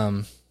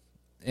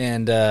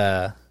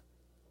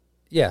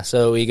 Yeah,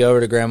 so we go over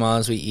to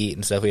Grandma's, we eat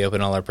and stuff, we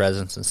open all our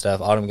presents and stuff.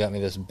 Autumn got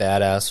me this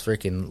badass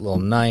freaking little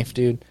knife,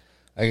 dude.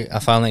 I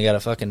finally got a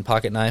fucking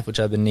pocket knife, which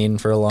I've been needing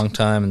for a long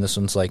time, and this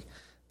one's like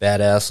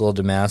badass little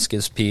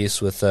Damascus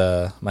piece with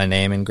my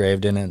name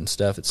engraved in it and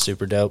stuff. It's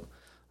super dope.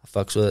 I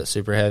fucks with it,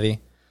 super heavy.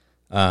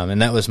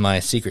 And that was my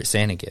Secret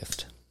Santa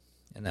gift,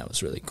 and that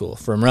was really cool.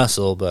 From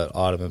Russell, but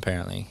Autumn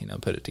apparently,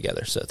 put it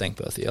together, so thank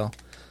both of y'all.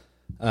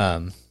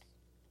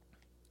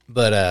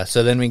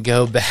 So then we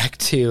go back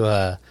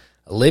to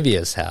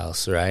Olivia's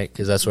house, right?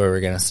 Because that's where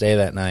we're going to stay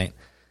that night.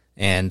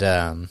 And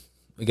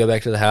we go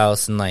back to the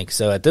house, and, like,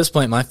 so at this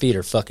point, my feet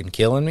are fucking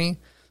killing me.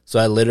 So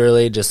I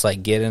literally just,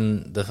 like, get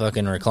in the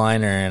fucking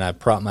recliner, and I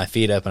prop my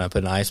feet up, and I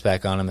put an ice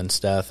pack on them and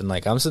stuff. And,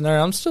 like, I'm sitting there,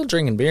 I'm still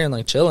drinking beer and,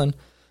 like, chilling.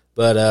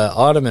 But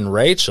Autumn and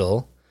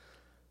Rachel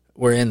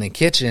were in the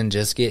kitchen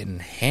just getting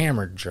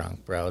hammered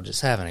drunk, bro.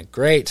 Just having a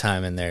great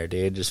time in there,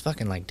 dude. Just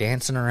fucking, like,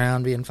 dancing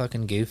around, being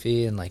fucking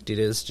goofy. And, like, dude,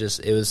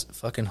 it was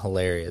fucking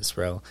hilarious,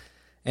 bro.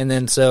 And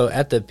then, so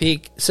at the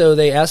peak, so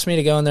they asked me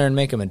to go in there and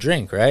make them a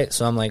drink, right?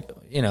 So I'm like,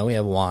 we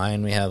have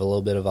wine, we have a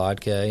little bit of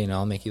vodka,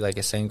 I'll make you like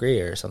a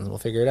sangria or something, we'll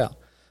figure it out.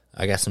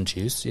 I got some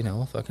juice,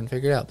 we'll fucking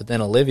figure it out. But then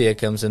Olivia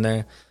comes in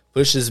there,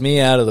 pushes me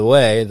out of the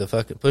way,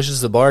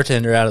 pushes the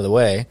bartender out of the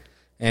way,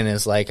 and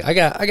is like, I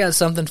got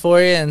something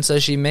for you. And so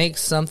she makes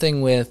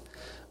something with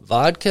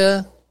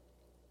vodka.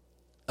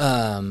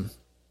 So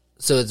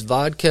it's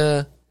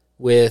vodka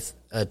with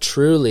a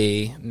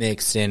Truly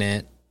mixed in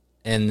it,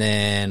 and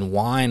then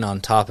wine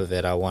on top of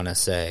it, I want to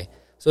say.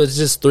 So it's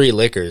just 3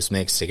 liquors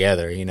mixed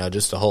together,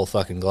 just a whole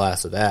fucking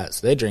glass of that.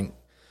 So they drink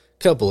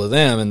a couple of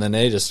them, and then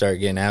they just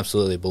start getting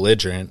absolutely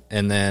belligerent.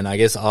 And then I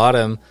guess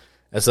Autumn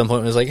at some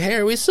point was like, hey,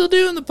 are we still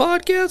doing the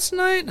podcast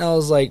tonight? And I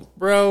was like,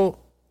 bro,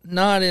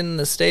 not in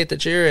the state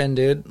that you're in,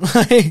 dude.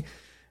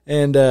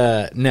 And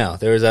no,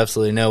 there was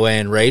absolutely no way.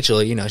 And Rachel,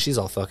 she's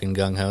all fucking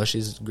gung-ho.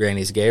 She's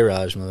Granny's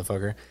garage,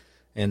 motherfucker.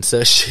 And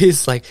so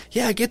she's like,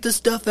 yeah, get the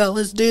stuff out,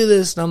 let's do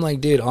this. And I'm like,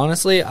 dude,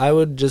 honestly, I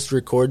would just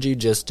record you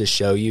just to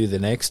show you the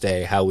next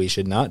day how we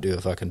should not do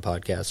a fucking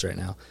podcast right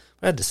now.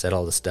 I had to set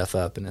all the stuff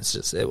up, and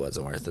it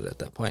wasn't worth it at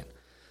that point.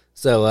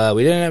 So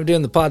we didn't end up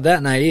doing the pod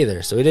that night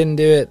either. So we didn't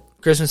do it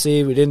Christmas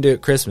Eve, we didn't do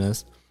it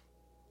Christmas.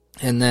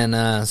 And then,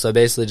 so I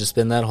basically just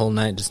spend that whole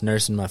night just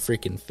nursing my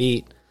freaking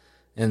feet.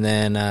 And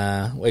then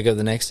wake up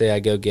the next day, I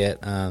go get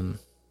some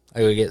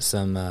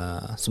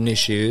new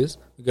shoes.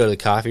 We go to the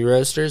Coffee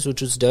Roasters,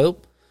 which was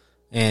dope,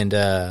 and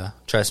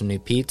try some new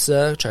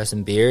pizza, try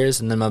some beers.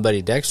 And then my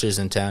buddy Dexter's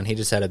in town. He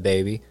just had a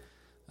baby,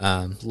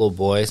 little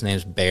boy. His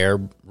name's Bear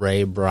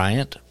Ray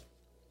Bryant,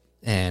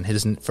 and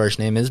his first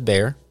name is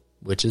Bear,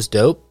 which is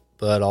dope,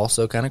 but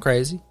also kind of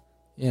crazy,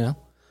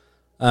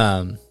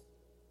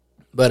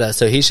 But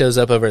so he shows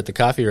up over at the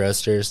Coffee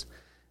Roasters,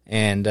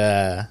 and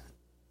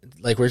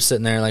like, we're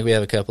sitting there, like, we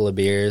have a couple of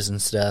beers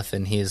and stuff,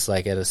 and he's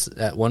like,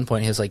 at one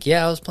point, he was like,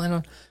 yeah, I was planning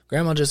on,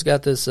 Grandma just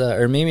got this,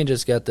 or Mimi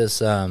just got this,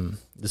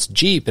 this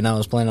Jeep, and I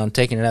was planning on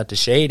taking it out to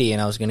Shady,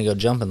 and I was going to go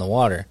jump in the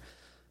water.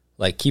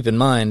 Like, keep in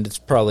mind, it's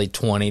probably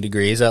 20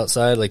 degrees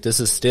outside. Like, this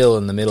is still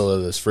in the middle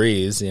of this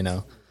freeze,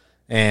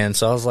 And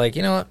so I was like,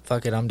 you know what,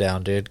 fuck it, I'm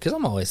down, dude, because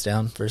I'm always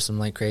down for some,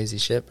 like, crazy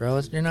shit, bro.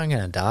 You're not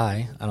going to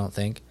die, I don't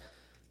think.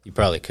 You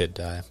probably could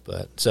die,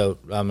 but, so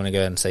I'm going to go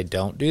ahead and say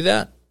don't do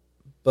that.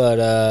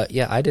 But,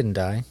 yeah, I didn't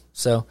die.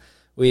 So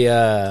we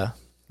end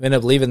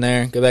up leaving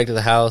there, go back to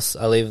the house.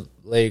 I leave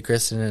Lady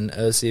Kristen and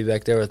OC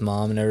back there with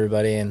Mom and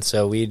everybody. And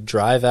so we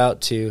drive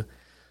out to,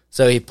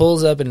 so he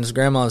pulls up in his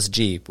grandma's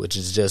Jeep, which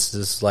is just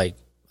this, like,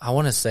 I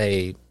want to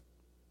say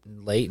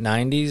late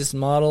 90s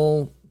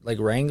model, like,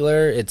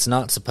 Wrangler. It's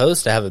not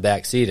supposed to have a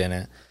back seat in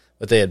it,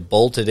 but they had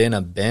bolted in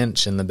a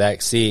bench in the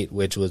back seat,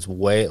 which was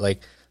way,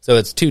 like, so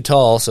it's too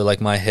tall, so,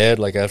 like, my head,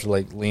 like, I have to,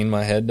 like, lean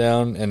my head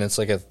down, and it's,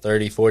 like, a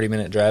 30,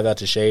 40-minute drive out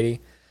to Shady.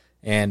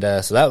 And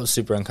so that was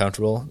super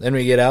uncomfortable. Then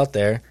we get out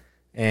there,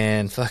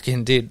 and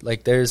fucking, dude,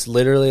 like, there's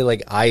literally,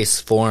 like, ice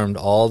formed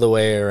all the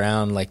way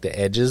around, like, the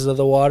edges of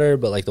the water,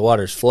 but, like, the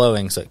water's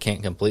flowing, so it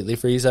can't completely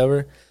freeze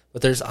over.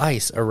 But there's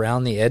ice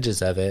around the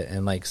edges of it,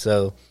 and, like,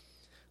 so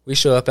we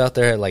show up out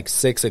there at, like,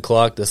 6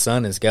 o'clock. The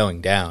sun is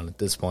going down at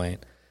this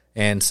point.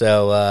 And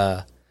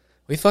so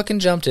we fucking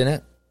jumped in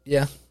it.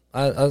 Yeah.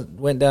 I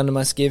went down to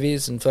my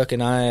skivvies and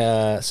fucking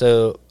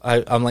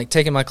I'm like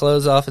taking my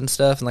clothes off and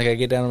stuff, and like I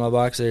get down to my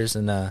boxers,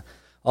 and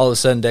all of a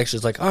sudden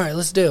Dexter's like, all right,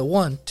 let's do it.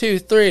 1, 2,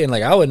 3. And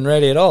like, I wasn't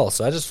ready at all.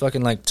 So I just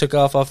fucking like took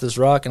off this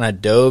rock and I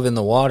dove in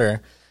the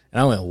water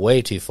and I went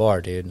way too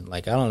far, dude.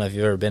 Like, I don't know if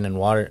you've ever been in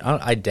water.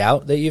 I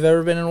doubt that you've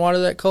ever been in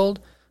water that cold.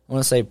 I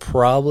want to say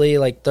probably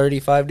like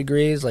 35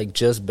 degrees, like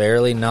just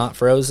barely not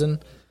frozen.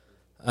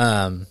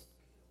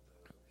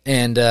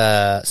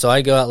 So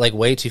I go out like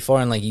way too far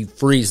and like you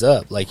freeze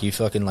up, like you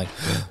fucking like,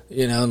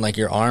 you know, and like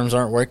your arms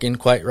aren't working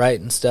quite right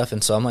and stuff.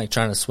 And so I'm like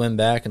trying to swim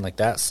back and like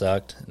that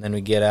sucked. And then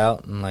we get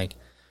out and like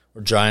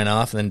we're drying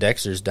off and then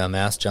Dexter's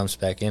dumbass jumps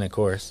back in, of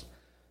course.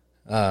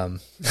 And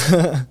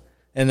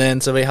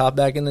then so we hop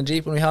back in the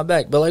Jeep and we hop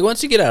back. But like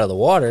once you get out of the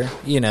water,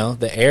 you know,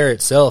 the air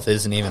itself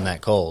isn't even that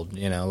cold,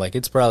 you know, like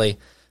it's probably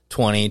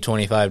 20,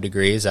 25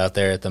 degrees out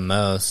there at the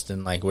most.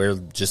 And like we're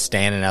just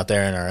standing out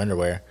there in our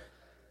underwear.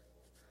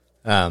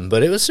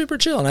 But it was super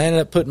chill, and I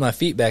ended up putting my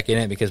feet back in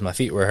it because my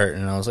feet were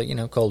hurting, and I was like, you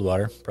know, cold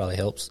water probably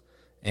helps.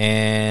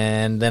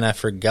 And then I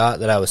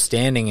forgot that I was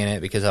standing in it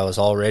because I was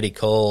already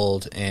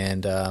cold,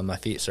 and my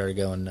feet started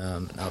going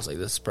numb, and I was like,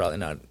 this is probably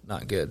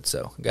not good,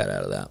 so I got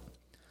out of that.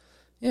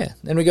 Yeah,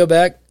 then we go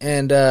back,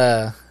 and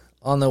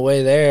on the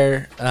way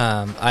there,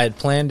 I had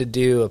planned to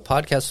do a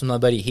podcast with my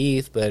buddy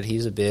Heath, but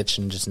he's a bitch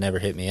and just never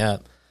hit me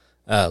up.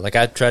 Like,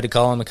 I tried to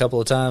call him a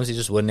couple of times, he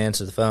just wouldn't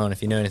answer the phone.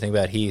 If you know anything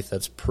about Heath,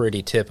 that's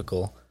pretty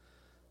typical.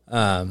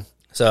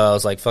 So I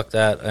was like, fuck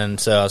that. And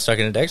so I was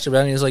talking to Dexter about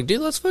it, and he was like,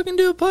 dude, let's fucking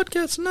do a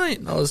podcast tonight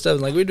and all this stuff.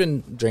 And like, we'd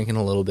been drinking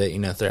a little bit, you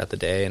know, throughout the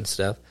day and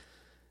stuff.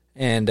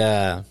 And,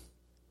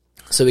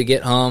 so we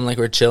get home, like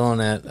we're chilling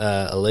at,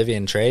 Olivia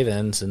and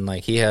Traven's, and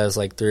like he has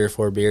like 3 or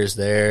 4 beers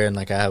there, and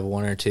like I have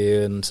 1 or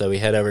 2. And so we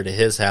head over to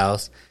his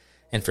house,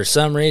 and for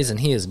some reason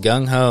he is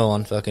gung-ho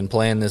on fucking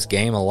playing this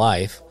game of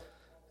life.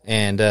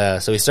 And,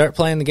 so we start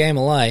playing the game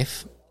of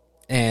life,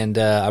 and,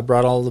 I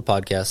brought all the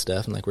podcast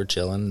stuff, and like we're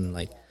chilling, and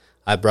like,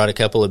 I brought a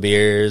couple of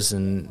beers,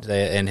 and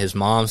his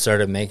mom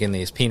started making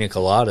these pina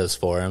coladas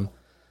for him.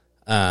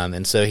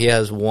 And so he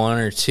has 1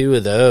 or 2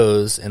 of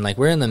those, and like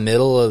we're in the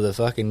middle of the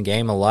fucking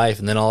game of life,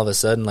 and then all of a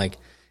sudden like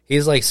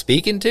he's like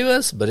speaking to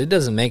us, but it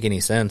doesn't make any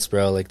sense,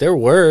 bro. Like they're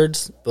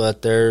words,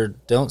 but they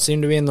don't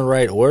seem to be in the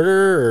right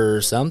order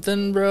or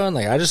something, bro. And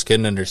like I just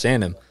couldn't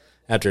understand him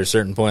after a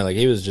certain point. Like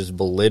he was just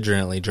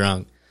belligerently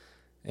drunk.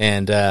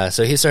 And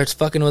so he starts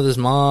fucking with his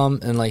mom,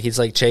 and like he's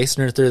like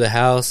chasing her through the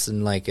house,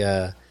 and like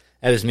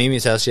at his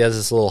Mimi's house, she has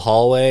this little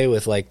hallway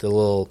with like the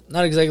little,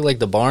 not exactly like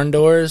the barn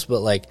doors, but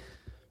like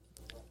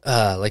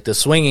the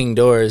swinging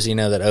doors, you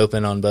know, that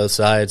open on both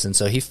sides. And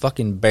so he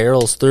fucking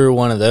barrels through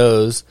one of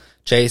those,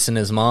 chasing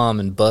his mom,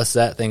 and busts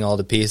that thing all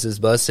to pieces,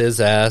 busts his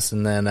ass,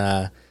 and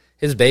then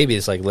his baby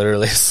is like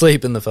literally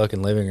asleep in the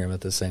fucking living room at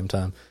the same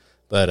time.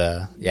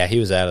 But yeah, he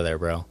was out of there,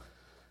 bro.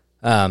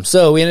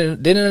 So we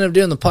didn't end up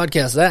doing the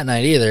podcast that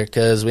night either,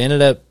 because we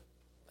ended up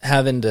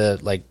having to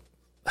like,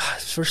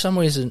 for some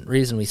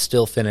reason we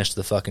still finished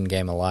the fucking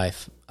game of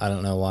life. I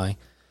don't know why.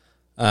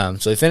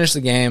 So we finished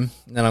the game,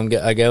 and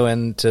I go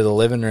into the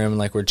living room, and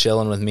like we're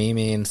chilling with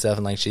Mimi and stuff,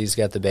 and like she's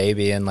got the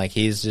baby, and like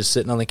he's just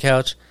sitting on the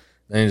couch.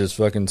 Then he just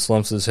fucking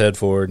slumps his head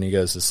forward and he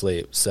goes to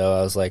sleep. So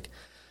I was like,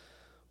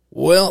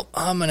 well,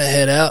 I'm gonna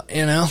head out,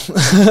 you know.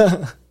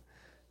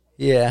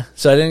 Yeah.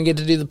 So I didn't get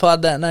to do the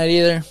pod that night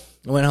either.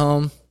 I went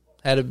home,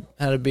 had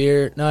a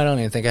beer. No, I don't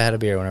even think I had a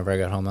beer whenever I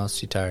got home. I was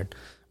too tired.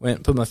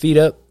 Put my feet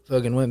up.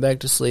 Fucking went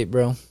back to sleep,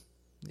 bro.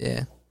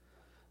 Yeah.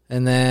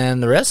 And then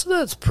the rest of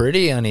that's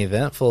pretty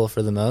uneventful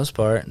for the most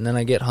part. And then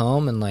I get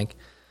home and, like,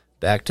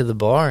 back to the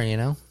bar, you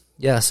know?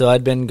 Yeah, so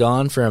I'd been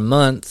gone for a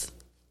month.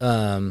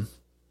 So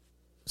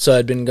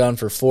I'd been gone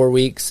for 4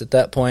 weeks at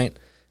that point,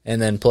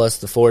 and then plus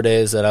the 4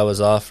 days that I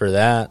was off for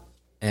that.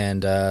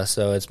 And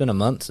so it's been a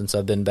month since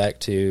I've been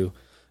back to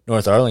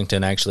North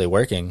Arlington actually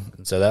working.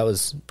 And so that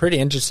was pretty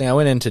interesting. I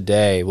went in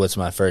today, was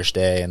my first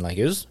day, and, like,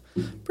 it was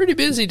pretty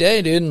busy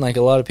day, dude, and like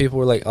a lot of people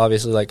were like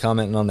obviously like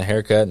commenting on the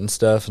haircut and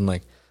stuff, and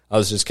like I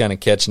was just kind of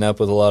catching up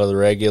with a lot of the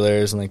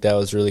regulars, and like that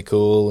was really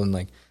cool, and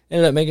like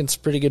ended up making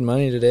some pretty good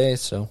money today.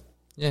 So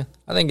yeah,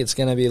 I think it's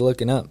gonna be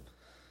looking up.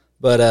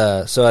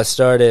 But so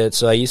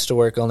I used to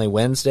work only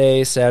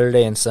Wednesday,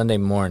 Saturday, and Sunday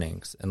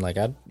mornings, and like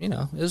it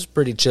was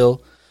pretty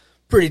chill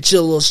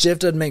little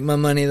shift. I'd make my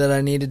money that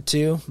I needed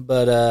to,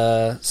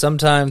 but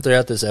sometime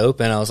throughout this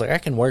open, I was like, I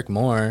can work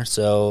more,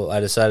 so I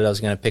decided I was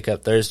going to pick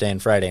up Thursday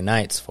and Friday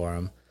nights for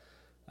them.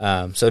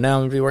 So now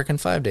I'm going to be working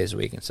 5 days a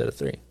week instead of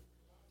 3.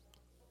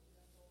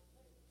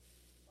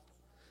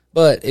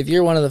 But if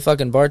you're one of the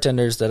fucking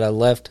bartenders that I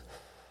left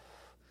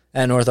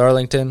at North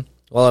Arlington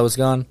while I was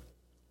gone,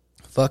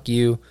 fuck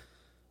you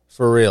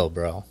for real,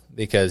 bro.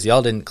 Because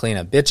y'all didn't clean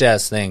a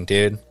bitch-ass thing,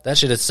 dude. That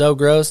shit is so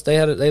gross.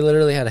 They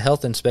literally had a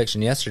health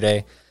inspection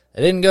yesterday.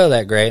 It didn't go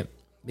that great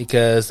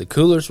because the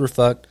coolers were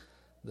fucked.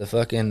 The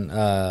fucking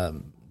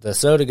the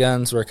soda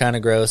guns were kind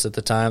of gross at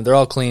the time. They're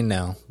all clean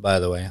now, by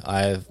the way.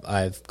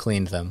 I've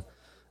cleaned them.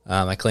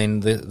 I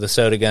cleaned the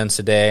soda guns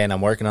today, and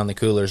I'm working on the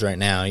coolers right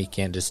now. You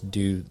can't just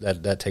do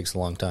that. That takes a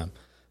long time.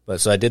 But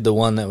so I did the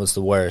one that was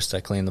the worst. I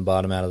cleaned the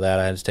bottom out of that.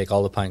 I had to take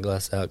all the pint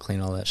glass out, clean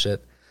all that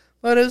shit.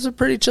 But it was a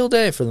pretty chill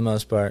day for the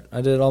most part.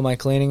 I did all my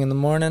cleaning in the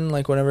morning,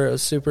 like whenever it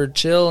was super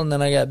chill, and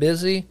then I got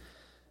busy.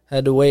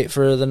 Had to wait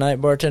for the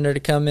night bartender to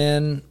come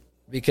in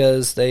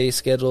because they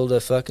scheduled a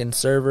fucking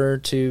server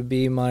to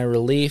be my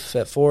relief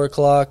at 4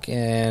 o'clock,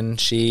 and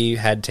she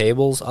had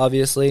tables,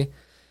 obviously.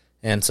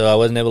 And so I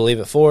wasn't able to leave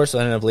at 4, so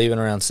I ended up leaving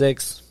around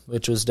 6,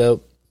 which was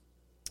dope.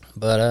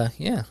 But,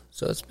 yeah,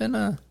 so it's been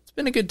a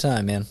good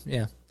time, man.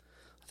 Yeah.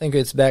 I think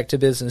it's back to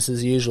business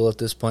as usual at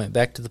this point.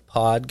 Back to the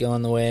pod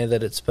going the way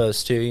that it's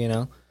supposed to, you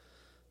know.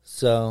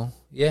 So,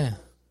 yeah.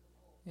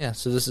 Yeah,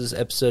 so this is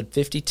episode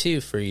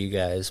 52 for you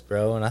guys,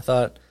 bro. And I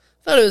thought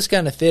it was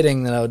kind of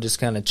fitting that I would just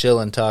kind of chill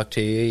and talk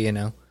to you, you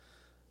know.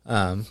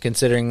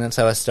 Considering that's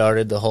how I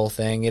started the whole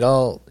thing. It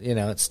all, you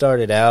know, it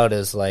started out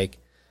as, like,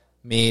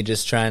 me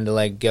just trying to,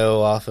 like,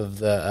 go off of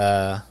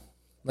the,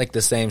 like,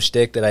 the same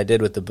shtick that I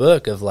did with the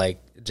book of, like,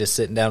 just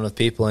sitting down with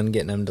people and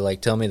getting them to, like,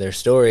 tell me their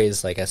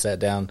stories. Like, I sat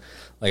down,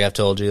 like I've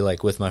told you,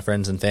 like, with my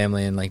friends and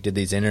family and, like, did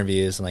these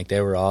interviews, and, like, they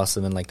were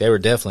awesome, and, like, they were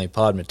definitely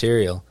pod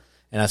material.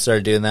 And I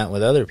started doing that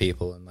with other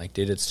people, and, like,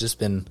 dude, it's just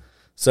been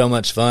so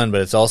much fun,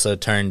 but it's also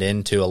turned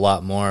into a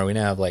lot more. We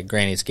now have, like,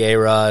 Granny's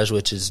Garage,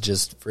 which is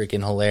just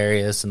freaking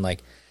hilarious, and,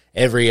 like,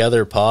 every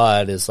other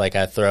pod is, like,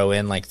 I throw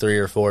in, like, 3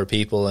 or 4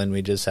 people, and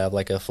we just have,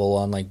 like, a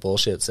full-on, like,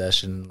 bullshit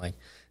session. Like,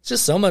 it's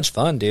just so much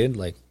fun, dude.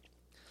 Like,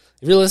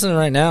 if you're listening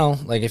right now,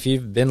 like, if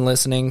you've been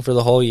listening for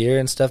the whole year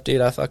and stuff,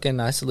 dude,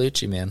 I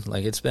salute you, man.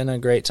 Like, it's been a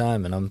great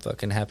time, and I'm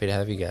fucking happy to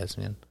have you guys,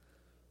 man.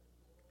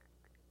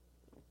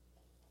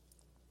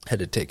 Had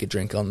to take a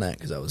drink on that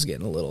because I was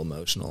getting a little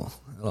emotional.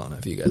 I don't know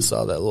if you guys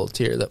saw that little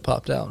tear that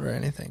popped out or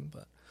anything,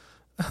 but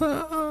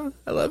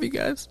I love you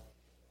guys.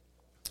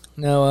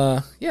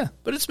 No, yeah,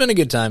 but it's been a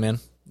good time, man.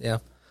 Yeah.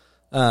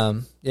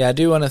 Yeah, I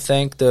do want to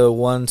thank the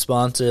one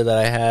sponsor that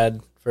I had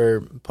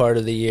for part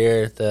of the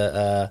year,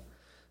 the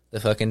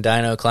fucking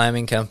Dino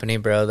Climbing Company,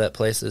 bro. That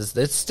place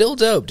it's still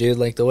dope, dude.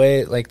 Like, the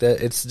way, like,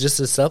 it's just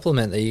a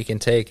supplement that you can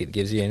take. It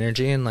gives you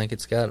energy, and, like,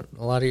 it's got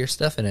a lot of your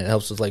stuff in it. It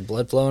helps with, like,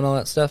 blood flow and all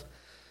that stuff.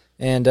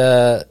 And,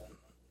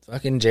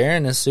 fucking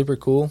Jaron is super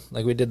cool.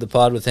 Like, we did the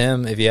pod with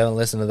him. If you haven't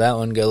listened to that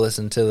one, go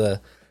listen to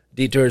the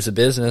Detours of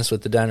Business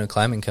with the Dino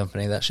Climbing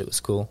Company. That shit was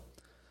cool.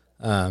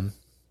 But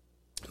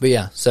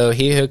yeah, so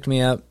he hooked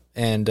me up,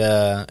 and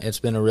it's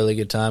been a really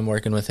good time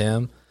working with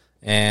him,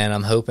 and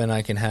I'm hoping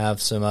I can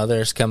have some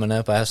others coming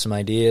up. I have some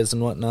ideas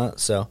and whatnot,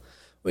 so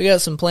we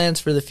got some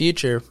plans for the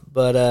future,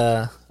 but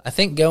I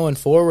think going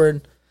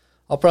forward,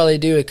 I'll probably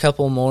do a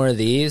couple more of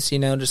these, you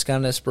know, just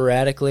kind of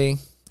sporadically.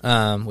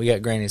 We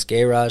got Granny's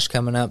Garage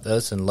coming up.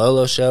 Those and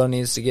Lolo Show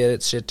needs to get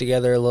its shit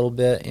together a little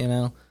bit, you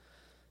know.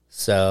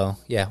 So,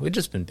 yeah, we've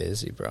just been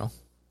busy, bro.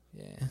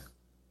 Yeah.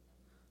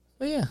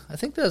 But, yeah, I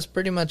think that's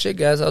pretty much it,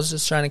 guys. I was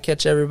just trying to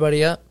catch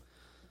everybody up.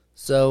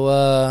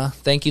 So,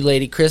 thank you,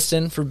 Lady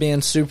Kristen, for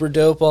being super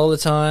dope all the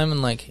time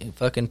and, like,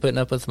 fucking putting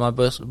up with my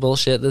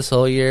bullshit this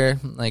whole year.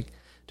 Like,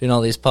 doing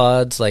all these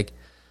pods, like,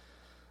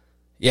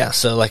 yeah,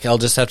 so, like, I'll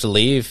just have to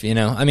leave, you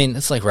know. I mean,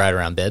 it's, like, right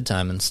around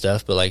bedtime and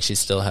stuff, but, like, she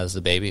still has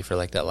the baby for,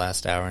 like, that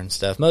last hour and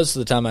stuff. Most of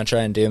the time I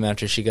try and do them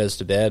after she goes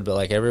to bed, but,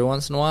 like, every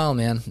once in a while,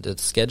 man, the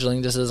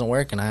scheduling just doesn't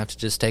work, and I have to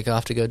just take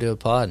off to go do a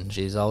pod, and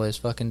she's always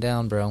fucking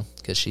down, bro,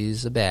 because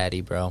she's a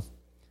baddie, bro.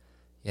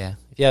 Yeah,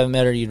 if you haven't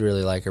met her, you'd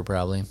really like her,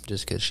 probably,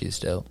 just because she's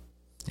dope.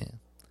 Yeah.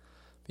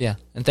 Yeah,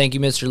 and thank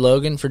you, Mr.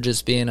 Logan, for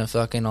just being a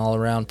fucking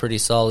all-around pretty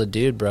solid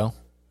dude, bro.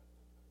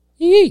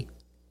 Yee!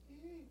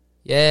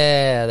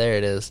 Yeah, there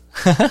it is.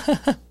 All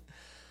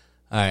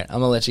right, I'm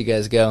going to let you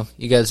guys go.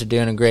 You guys are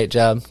doing a great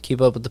job.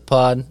 Keep up with the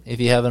pod. If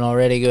you haven't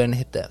already, go ahead and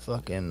hit that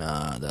fucking,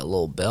 that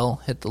little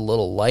bell. Hit the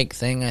little like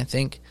thing, I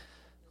think,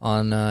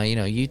 on, you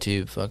know,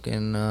 YouTube.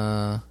 Fucking,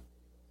 I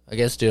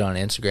guess do it on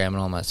Instagram and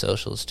all my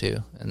socials,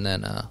 too. And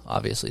then,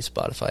 obviously,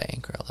 Spotify,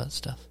 Anchor, all that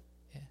stuff.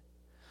 Yeah.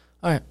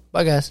 All right,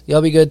 bye, guys.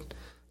 Y'all be good.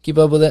 Keep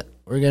up with it.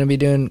 We're going to be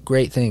doing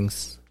great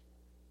things.